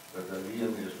 But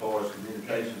again, as far as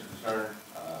communication is concerned,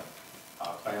 I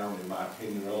found, in my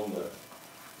opinion, on the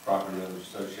Property Owners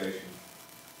Association,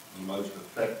 the most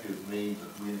effective means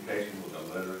of communication was a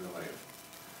letter in the mail.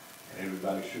 And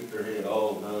everybody shook their head,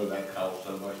 oh, no, that costs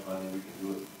so much money, we can do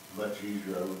it much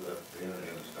easier over the internet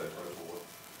and so forth.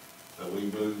 So we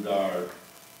moved our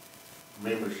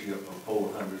membership from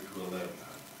 400 to 1,100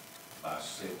 by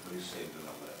simply sending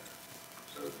a letter.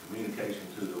 So communication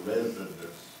to the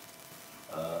residents,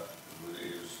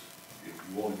 is, if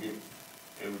you want to get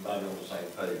everybody on the same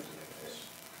page,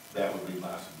 that would be my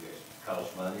suggestion. It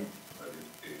costs money, but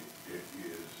it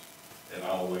is, and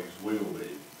always will be,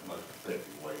 the most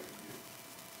effective way to get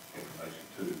information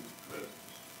to residents.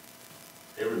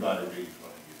 Everybody reads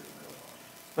when they get in the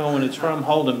mailbox. Well, when it's from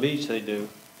Holden Beach, they do.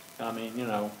 I mean, you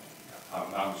know.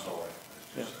 I'm sorry.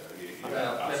 It's just,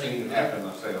 Well, I've seen it happen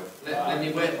myself. Let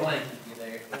me wet blanket you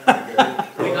there.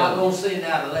 We're not gonna send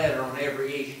out a letter on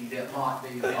every issue that might be.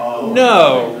 Oh.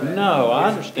 No, I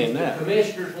understand If that. the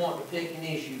commissioners want to pick an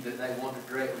issue that they want to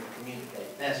directly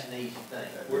communicate, that's an easy thing.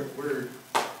 We're,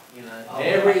 you know,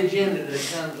 every agenda that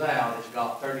comes out has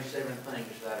got 37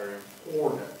 things that are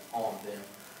important on them.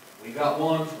 We got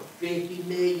one for $50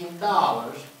 million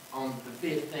on the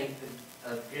 15th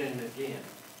of June agenda.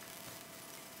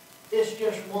 It's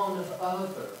just one of the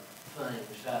other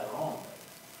things that are on there.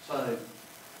 So,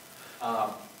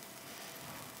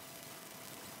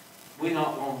 we're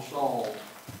not gonna solve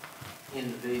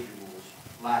individuals'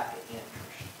 lack of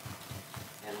interest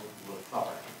and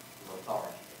lethargy.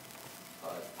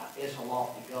 But it's a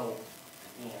lofty goal.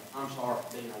 Again, I'm sorry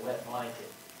for being a wet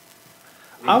blanket.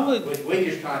 We're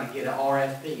just trying to get an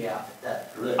RFP out today.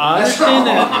 Correct. I understand That's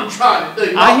all that. I'm trying to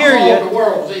do. I hear not solve you. the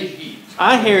world's issues.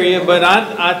 I hear you, but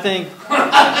I think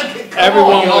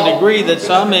everyone would agree that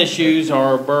some issues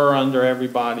are a burr under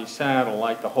everybody's saddle,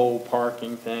 like the whole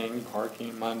parking thing, parking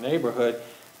in my neighborhood.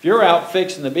 If you're out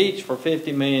fixing the beach for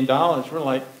 $50 million, we're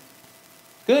like,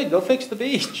 good, go fix the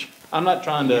beach. I'm not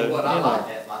trying to, What I like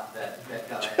that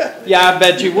guy. Yeah, I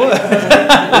bet you would.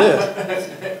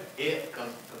 Yeah, because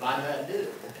I know how to do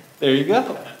it. There you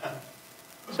go.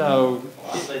 So,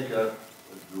 I think, do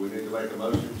we need to make a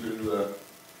motion to,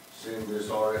 send this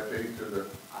RFP to the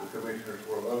commissioners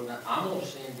for a vote? Now, I'm gonna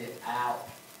send it out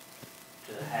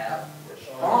to have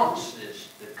responses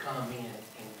to come in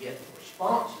and get the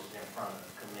responses in front of the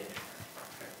commissioner.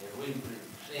 If we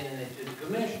sending it to the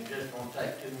commission, just gonna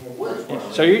take 2 more weeks.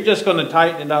 so you're just gonna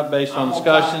tighten it up based on I'm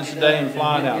gonna discussions tighten today up and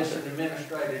fly it out It's there? an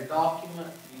administrative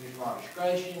document, use my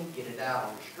discretion, get it out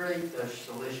on the street, those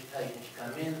solicitations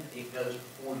come in, it goes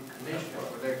before the commissioner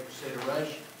for their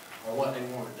consideration on what they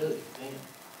wanna do. Then,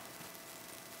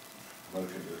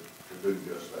 Motion to do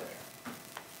just that.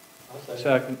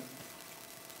 Second.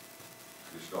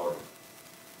 Get started.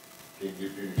 Can't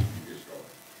get finished, you get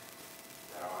started.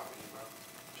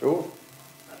 Sure.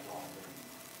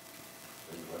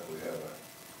 Seems like we have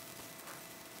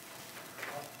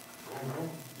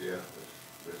yeah,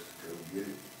 let's go get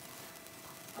it.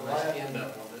 unless you end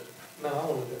up with it. No, I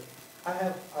want to do it.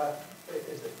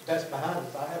 That's behind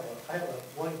us. I have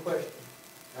one question.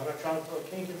 I'm not trying to throw a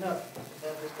kink in nothing, I just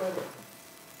have this question.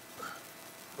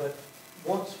 But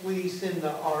once we send the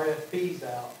RFPs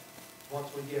out, once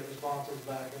we get responses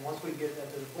back, and once we get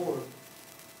that to the board,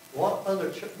 what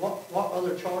other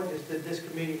charges did this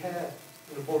committee have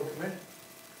in the Board of Commissioners?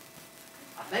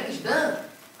 I think it's done.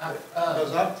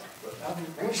 Because Let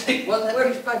me see, what do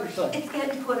these papers say? It's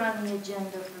getting put on the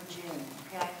agenda for June,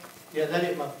 okay? yeah, that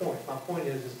ain't my point. My point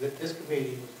is that this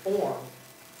committee was formed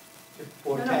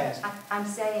for a No, task. I'm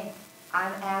saying,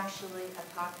 I've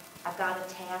got a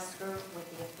tasker with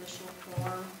the official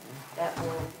form that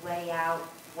will lay out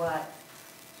what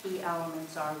key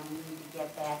elements are we need to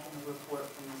get back in the report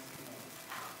from this committee.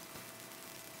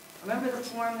 Remember the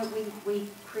form that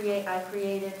I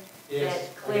created? Yes,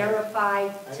 That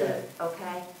clarified I got to, it.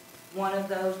 okay? One of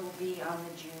those will be on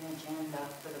the June agenda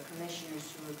for the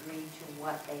commissioners to agree to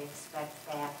what they expect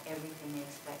back, everything they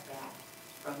expect back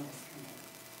from this committee.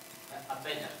 I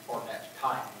think that's part that's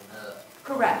tightening up.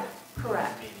 Correct.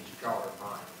 Meetings charter,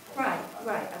 Right,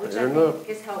 which Fair I enough. think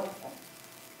is helpful.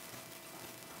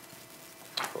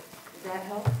 Does that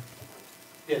help?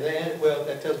 Yeah,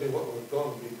 that tells me what we're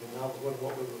going to be doing. I was wondering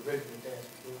what we were originally tasked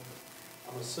with doing.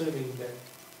 I'm assuming that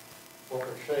what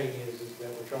we're saying is that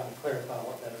we're trying to clarify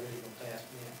what that original task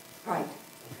meant. Right.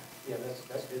 Yeah, that's a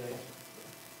good answer.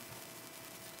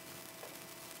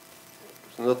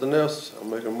 If there's nothing else, I'll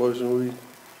make a motion, we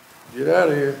get out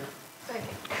of here.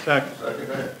 Second. Second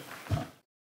that.